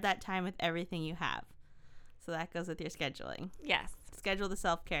and guard that time with everything you have. So that goes with your scheduling. Yes. Schedule the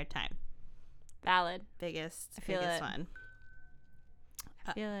self-care time. Valid. Biggest one.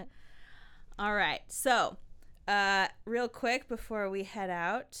 I feel it. All right. So, real quick before we head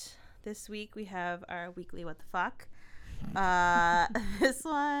out, this week we have our weekly What the Fuck. This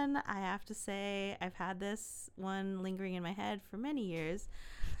one, I have to say, I've had this one lingering in my head for many years.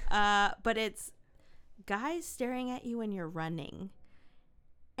 But it's guys staring at you when you're running.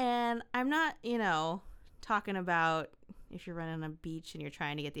 And I'm not, talking about if you're running on a beach and you're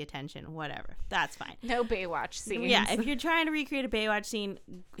trying to get the attention, whatever. That's fine. No Baywatch scenes. Yeah, if you're trying to recreate a Baywatch scene,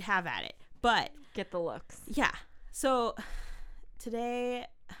 have at it. But get the looks. Yeah. So today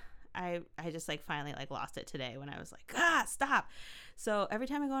I just like finally like lost it today when I was like, stop. So every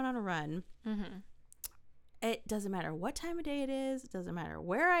time I go on a run, it doesn't matter what time of day it is. It doesn't matter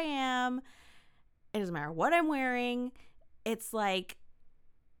where I am. It doesn't matter what I'm wearing. It's like,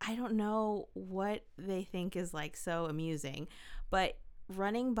 I don't know what they think is like so amusing, but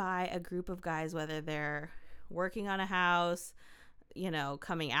running by a group of guys, whether they're working on a house,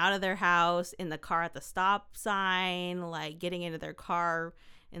 coming out of their house, in the car at the stop sign, like getting into their car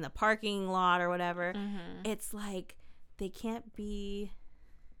in the parking lot or whatever. It's like they can't be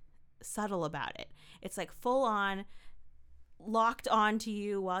subtle about it. It's like full on locked onto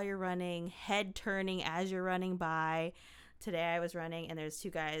you while you're running, head turning as you're running by. Today I was running and there's two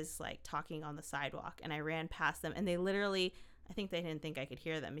guys like talking on the sidewalk, and I ran past them, and they literally, I think they didn't think I could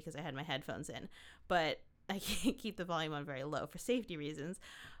hear them because I had my headphones in, but I can't keep the volume on very low for safety reasons.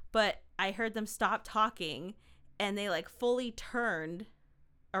 But I heard them stop talking, and they like fully turned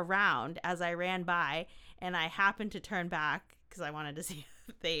around as I ran by, and I happened to turn back because I wanted to see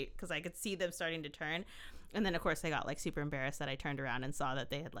because I could see them starting to turn. And then of course I got like super embarrassed that I turned around and saw that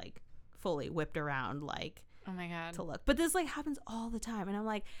they had like fully whipped around, like, oh my God, to look. But this like happens all the time, and I'm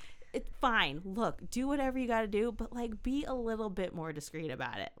like, it's fine, look, do whatever you got to do, but like be a little bit more discreet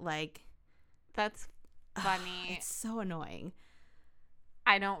about it. Like, that's funny. It's so annoying.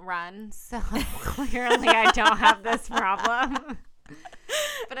 I don't run, so clearly I don't have this problem.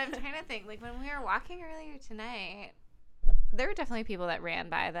 But I'm trying to think, like when we were walking earlier tonight, there were definitely people that ran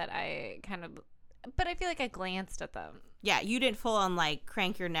by that I kind of, but I feel like I glanced at them. Yeah, you didn't full on like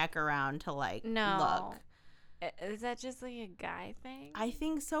crank your neck around to like look. Is that just like a guy thing? I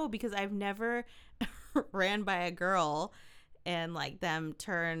think so, because I've never ran by a girl and like them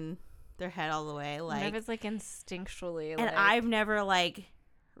turn their head all the way. Like, if it's like instinctually. And I've never like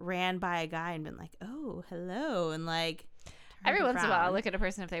ran by a guy and been like, oh, hello, and like every once in a while I'll look at a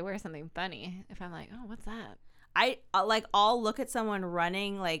person if they wear something funny. If I'm like, oh, what's that? I'll look at someone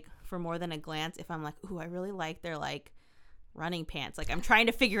running like for more than a glance if I'm like, ooh, I really like their like running pants. Like I'm trying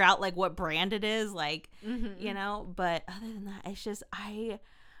to figure out like what brand it is, like, but other than that, it's just, I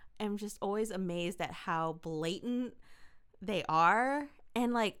am just always amazed at how blatant they are.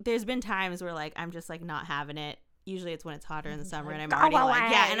 And like there's been times where like I'm just like not having it. Usually it's when it's hotter in the summer and I'm already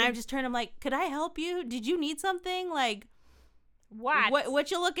like, yeah, and I'm just turning, I'm like, could I help you? Did you need something? Like,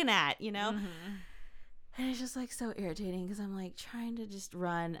 what you looking at, And it's just like so irritating because I'm like trying to just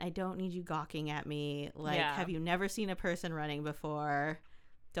run. I don't need you gawking at me. Like, have you never seen a person running before?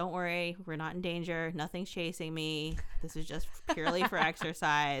 Don't worry, we're not in danger. Nothing's chasing me. This is just purely for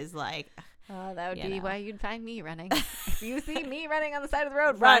exercise. Like, that would be why you'd find me running. If you see me running on the side of the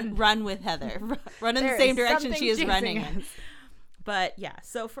road, run with Heather. Run in the same direction she is running in. But yeah,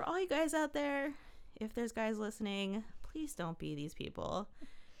 so for all you guys out there, if there's guys listening, please don't be these people.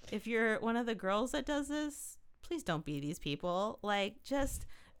 If you're one of the girls that does this, please don't be these people. Like, just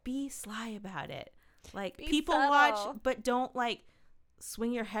be sly about it. Like, people watch, but don't like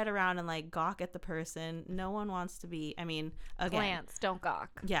swing your head around and like gawk at the person. No one wants to be, I mean, again, glance, don't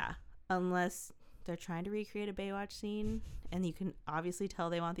gawk. Yeah, unless they're trying to recreate a Baywatch scene and you can obviously tell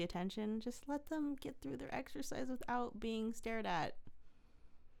they want the attention. Just let them get through their exercise without being stared at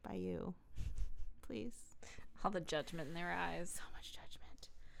by you. Please. All the judgment in their eyes. So much judgment.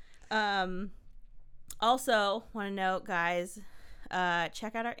 Also want to note, guys,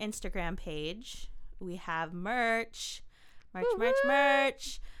 check out our Instagram page. We have merch. We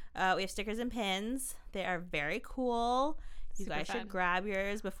have stickers and pins. They are very cool. You guys should grab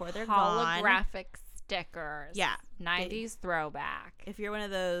yours before they're gone. Holographic stickers. Yeah. 90s throwback. If you're one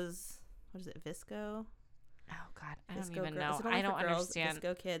of those, what is it, Visco? Oh, God. I don't even know. I don't understand.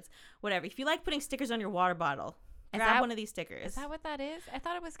 Visco kids. Whatever. If you like putting stickers on your water bottle, grab one of these stickers. Is that what that is? I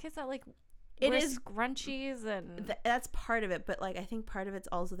thought it was kids that like wear scrunchies and that's part of it, but like I think part of it's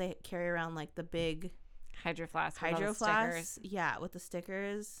also they carry around like the big Hydro Flask. Yeah, with the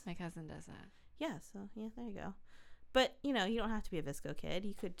stickers. My cousin does that. Yeah, so yeah, there you go. But you don't have to be a Visco kid.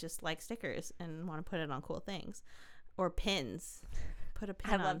 You could just like stickers and want to put it on cool things, or pins. Put a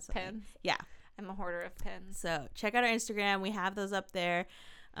pin on love something. Pins. Yeah, I'm a hoarder of pins. So check out our Instagram. We have those up there.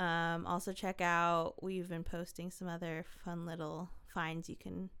 Also check out, we've been posting some other fun little finds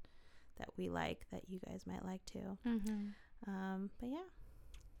that we like that you guys might like too. But yeah.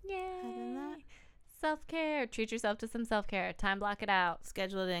 Yay. Other than that, self-care. Treat yourself to some self-care. Time block it out.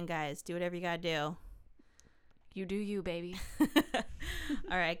 Schedule it in, guys. Do whatever you gotta do. You do you, baby.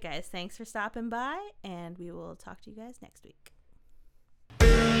 All right, guys. Thanks for stopping by, and we will talk to you guys next week.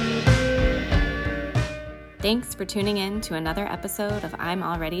 Thanks for tuning in to another episode of I'm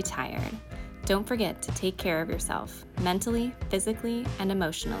Already Tired. Don't forget to take care of yourself, mentally, physically, and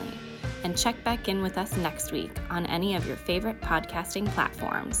emotionally. And check back in with us next week on any of your favorite podcasting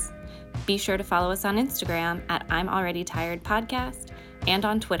platforms. Be sure to follow us on Instagram at I'm Already Tired Podcast and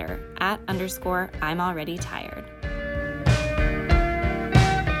on Twitter at _I'm Already Tired.